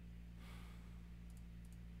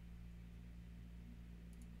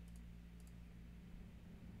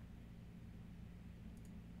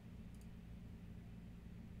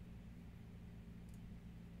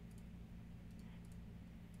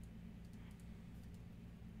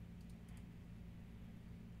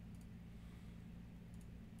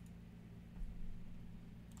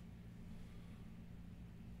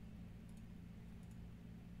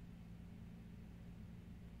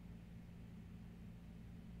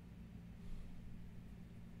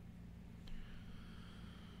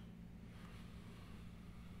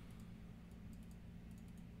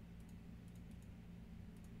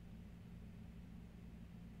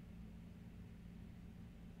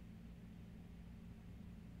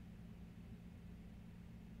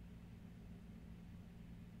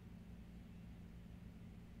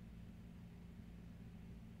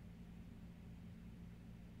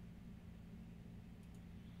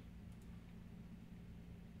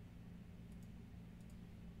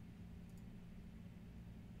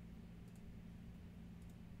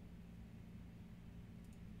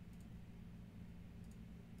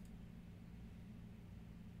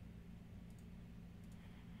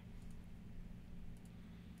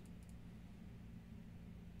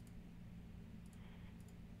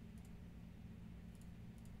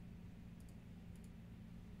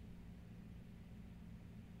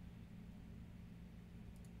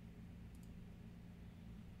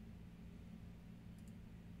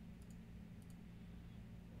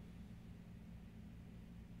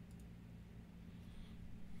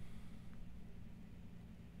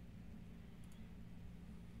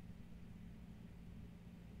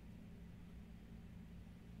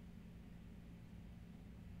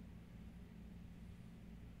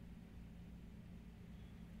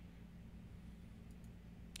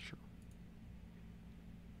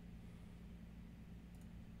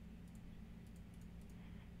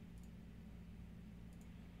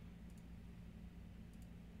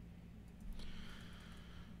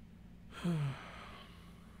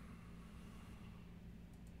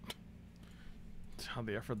 how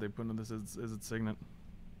the effort they put into this is its signet.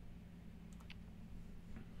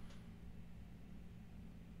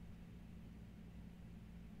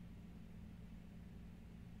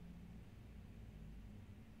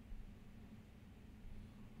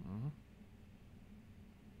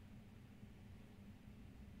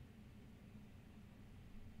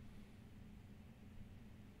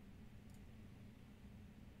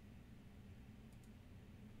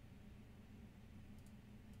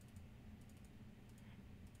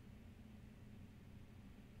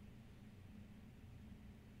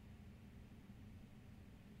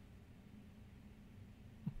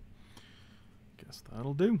 Guess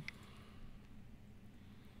that'll do.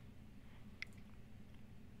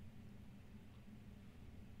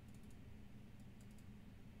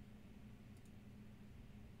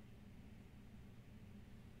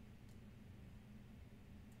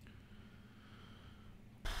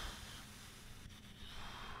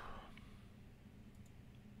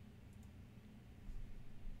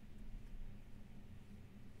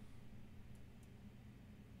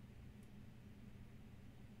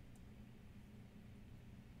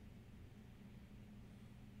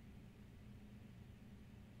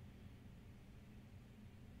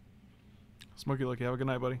 Smokey Lucky, have a good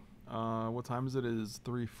night, buddy. What time is it? It is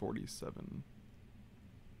 3:47.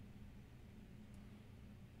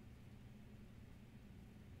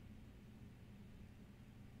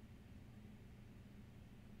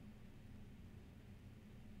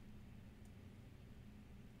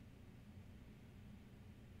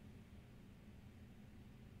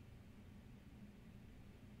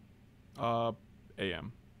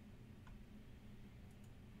 AM.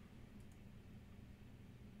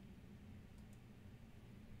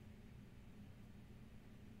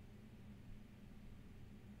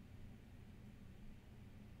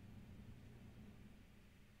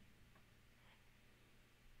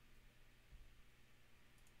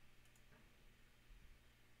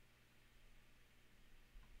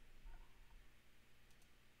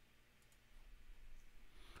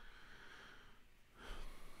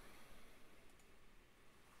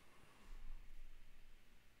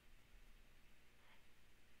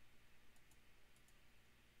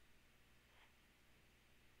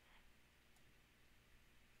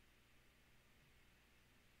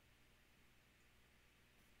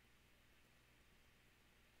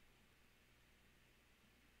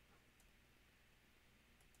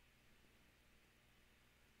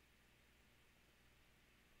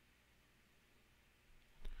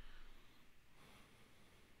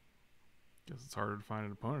 Guess it's harder to find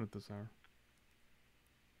an opponent at this hour.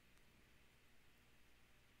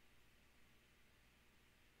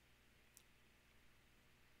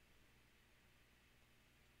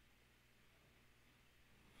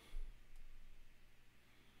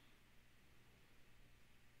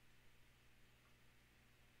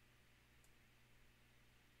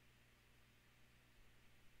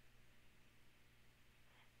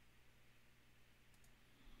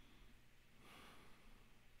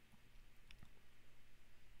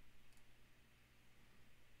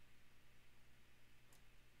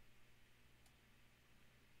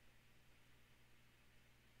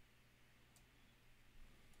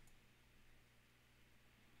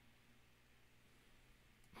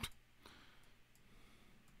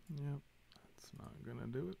 Yep, that's not gonna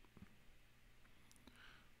do it.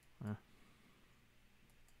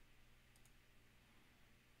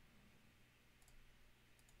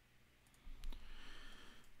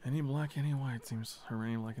 Any black, any white seems, or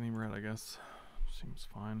any black, any red, I guess. Seems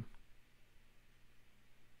fine.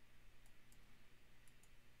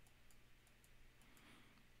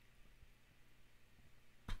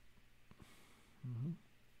 Mm-hmm.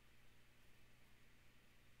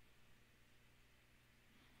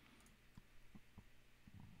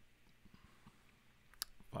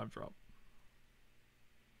 5 drop.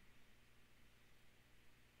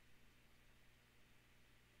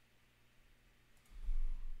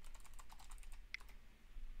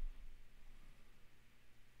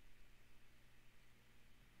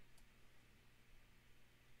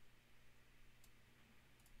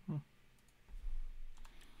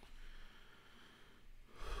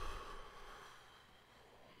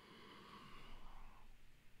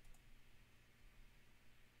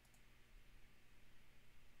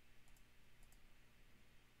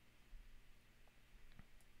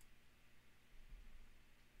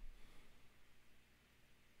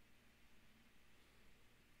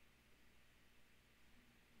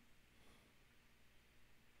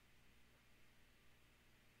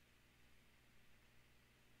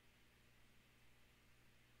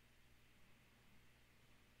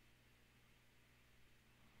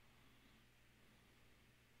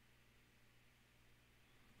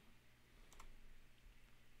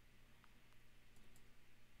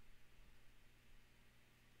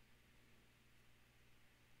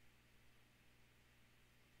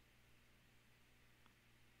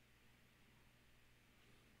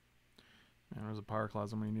 And there's a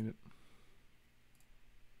pyroclasm when you need it.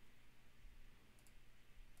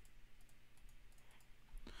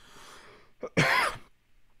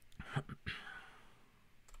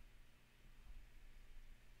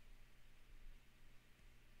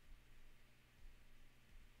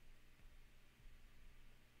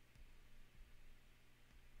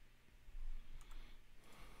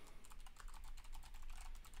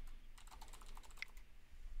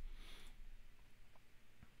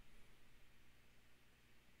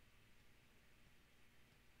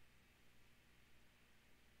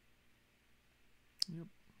 Yep.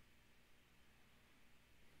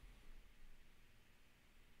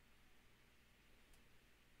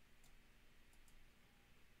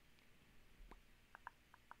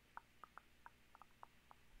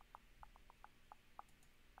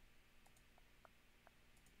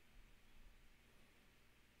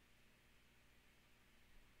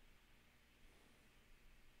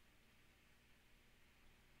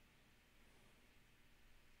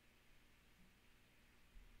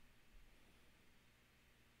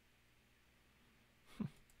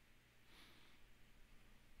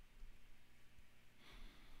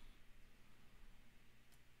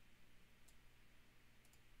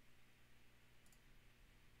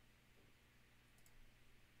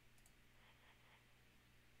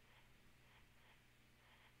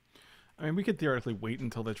 I mean, we could theoretically wait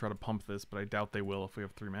until they try to pump this, but I doubt they will if we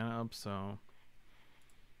have 3 mana up, so...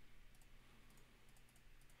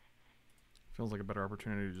 Feels like a better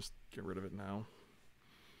opportunity to just get rid of it now.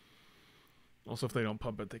 Also, if they don't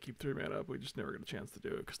pump it, they keep 3 mana up. We just never get a chance to do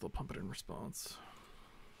it because they'll pump it in response.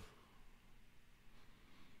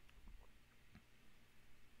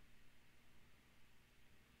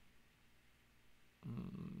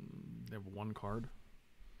 They have 1 card.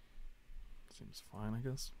 Seems fine, I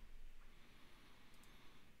guess.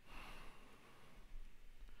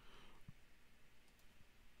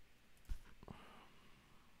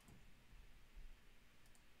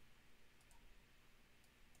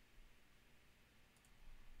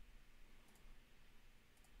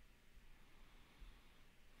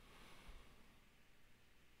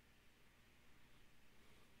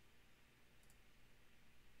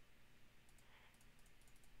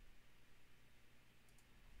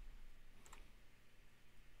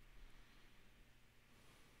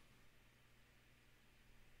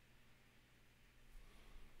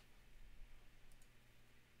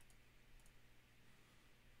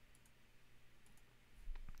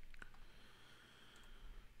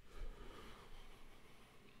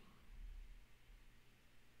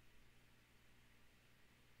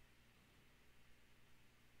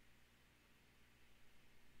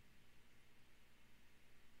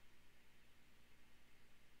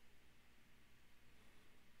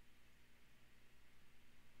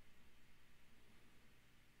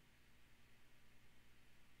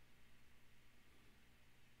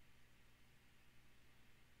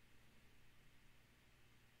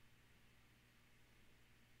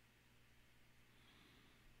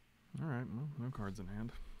 Alright, well, no cards in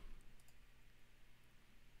hand.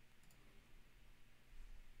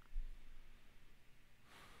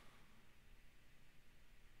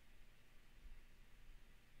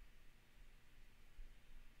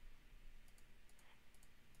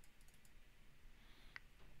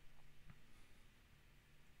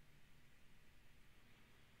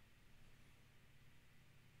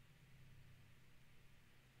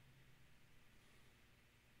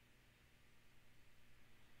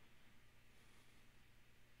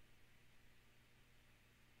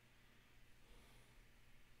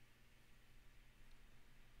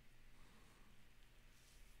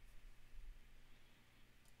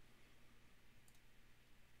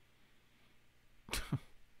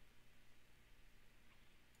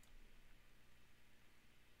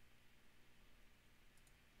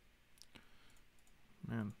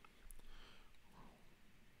 Man.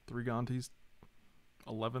 3 Gontis,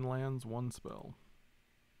 11 lands, 1 spell.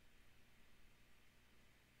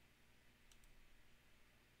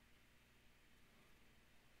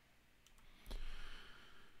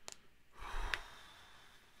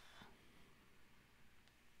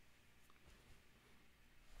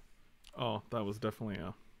 Oh, that was definitely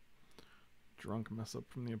a drunk mess up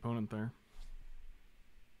from the opponent there.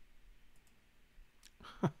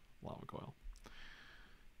 Lava coil.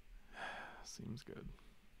 Seems good.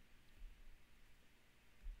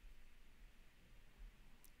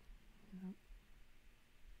 Yep.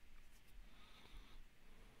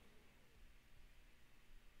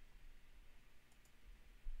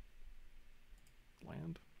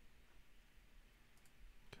 Land.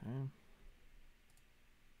 Okay.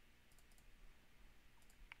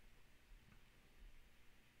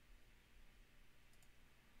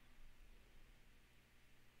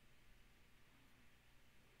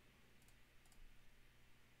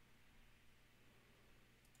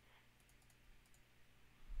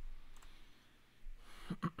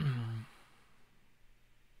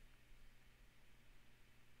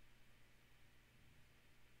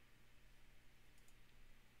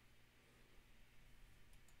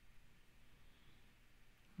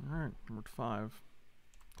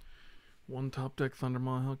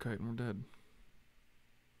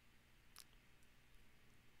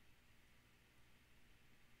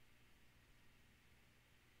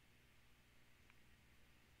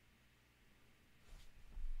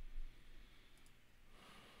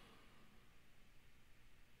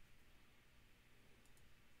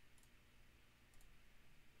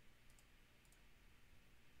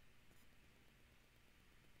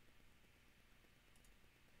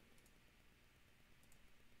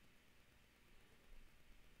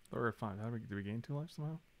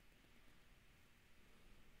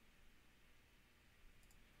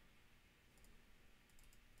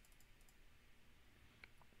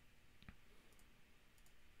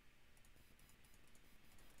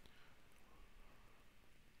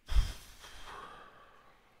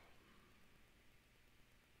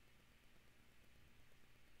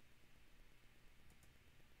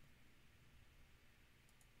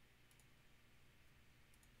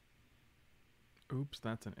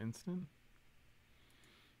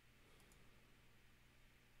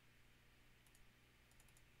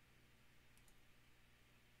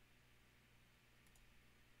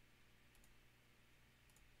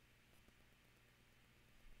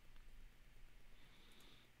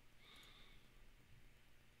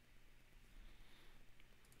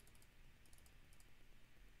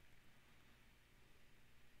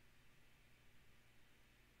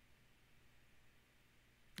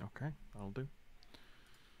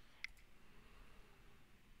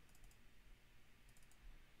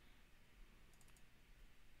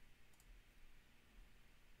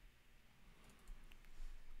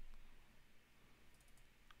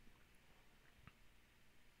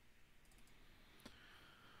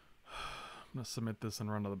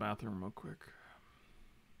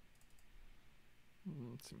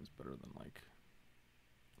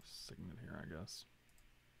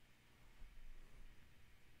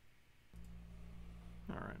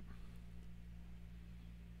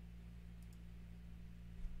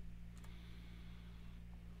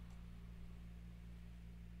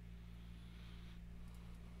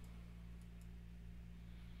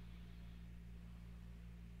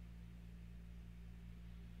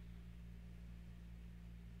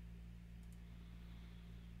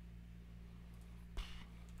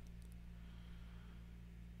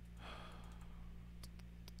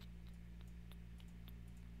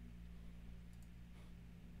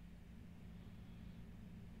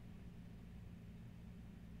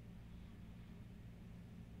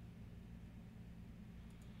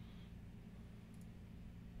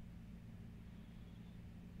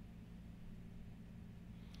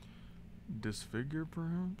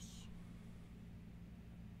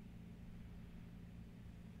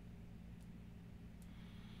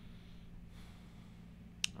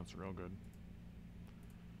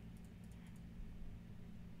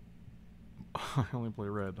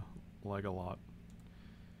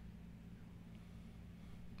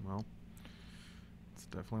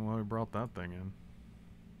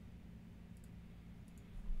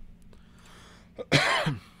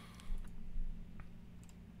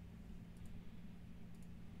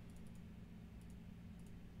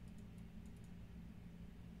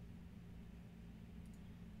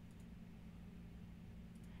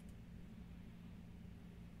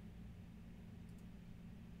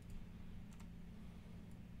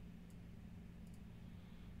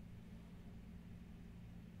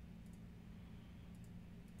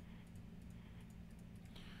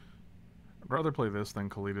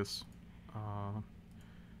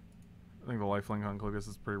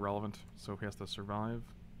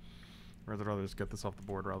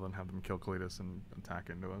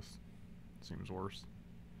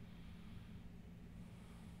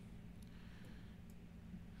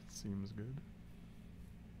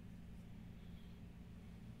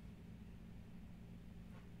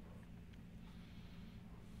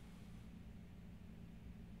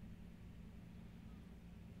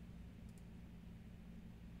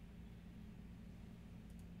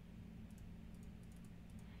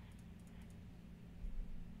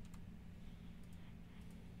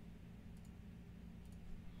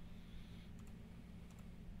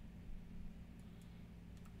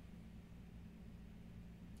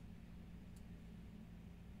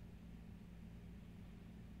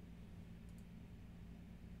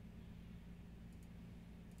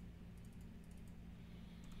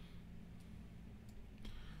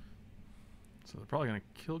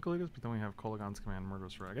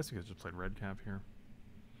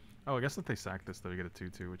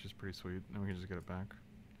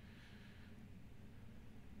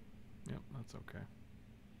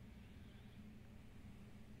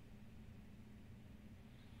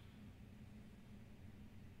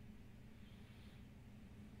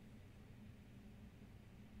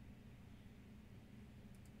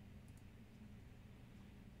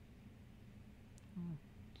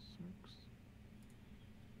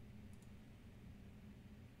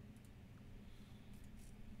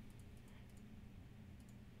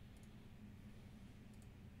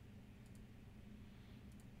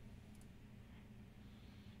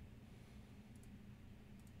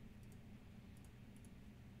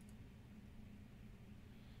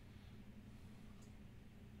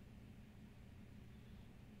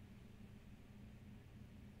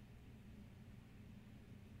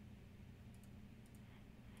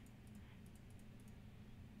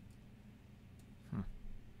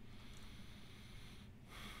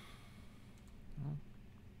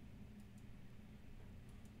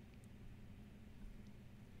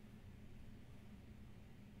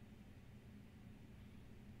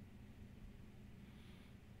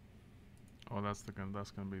 Oh,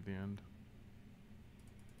 that's gonna be the end.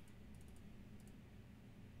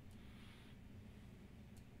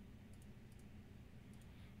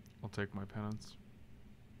 I'll take my penance.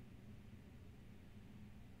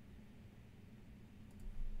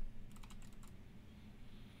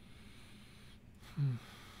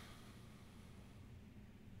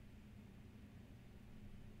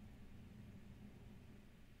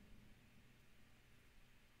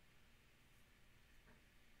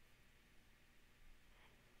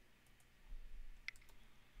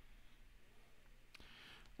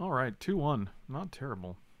 All right, 2-1. Not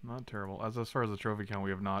terrible. Not terrible. As far as the trophy count, we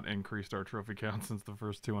have not increased our trophy count since the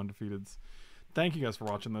first two undefeateds. Thank you guys for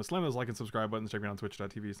watching this. Slam those like and subscribe buttons. Check me out on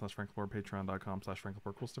twitch.tv/FrankLepore,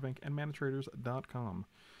 patreon.com/FrankLepore, CoolStuffInc, and manatraders.com.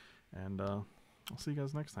 And I'll see you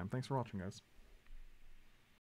guys next time. Thanks for watching, guys.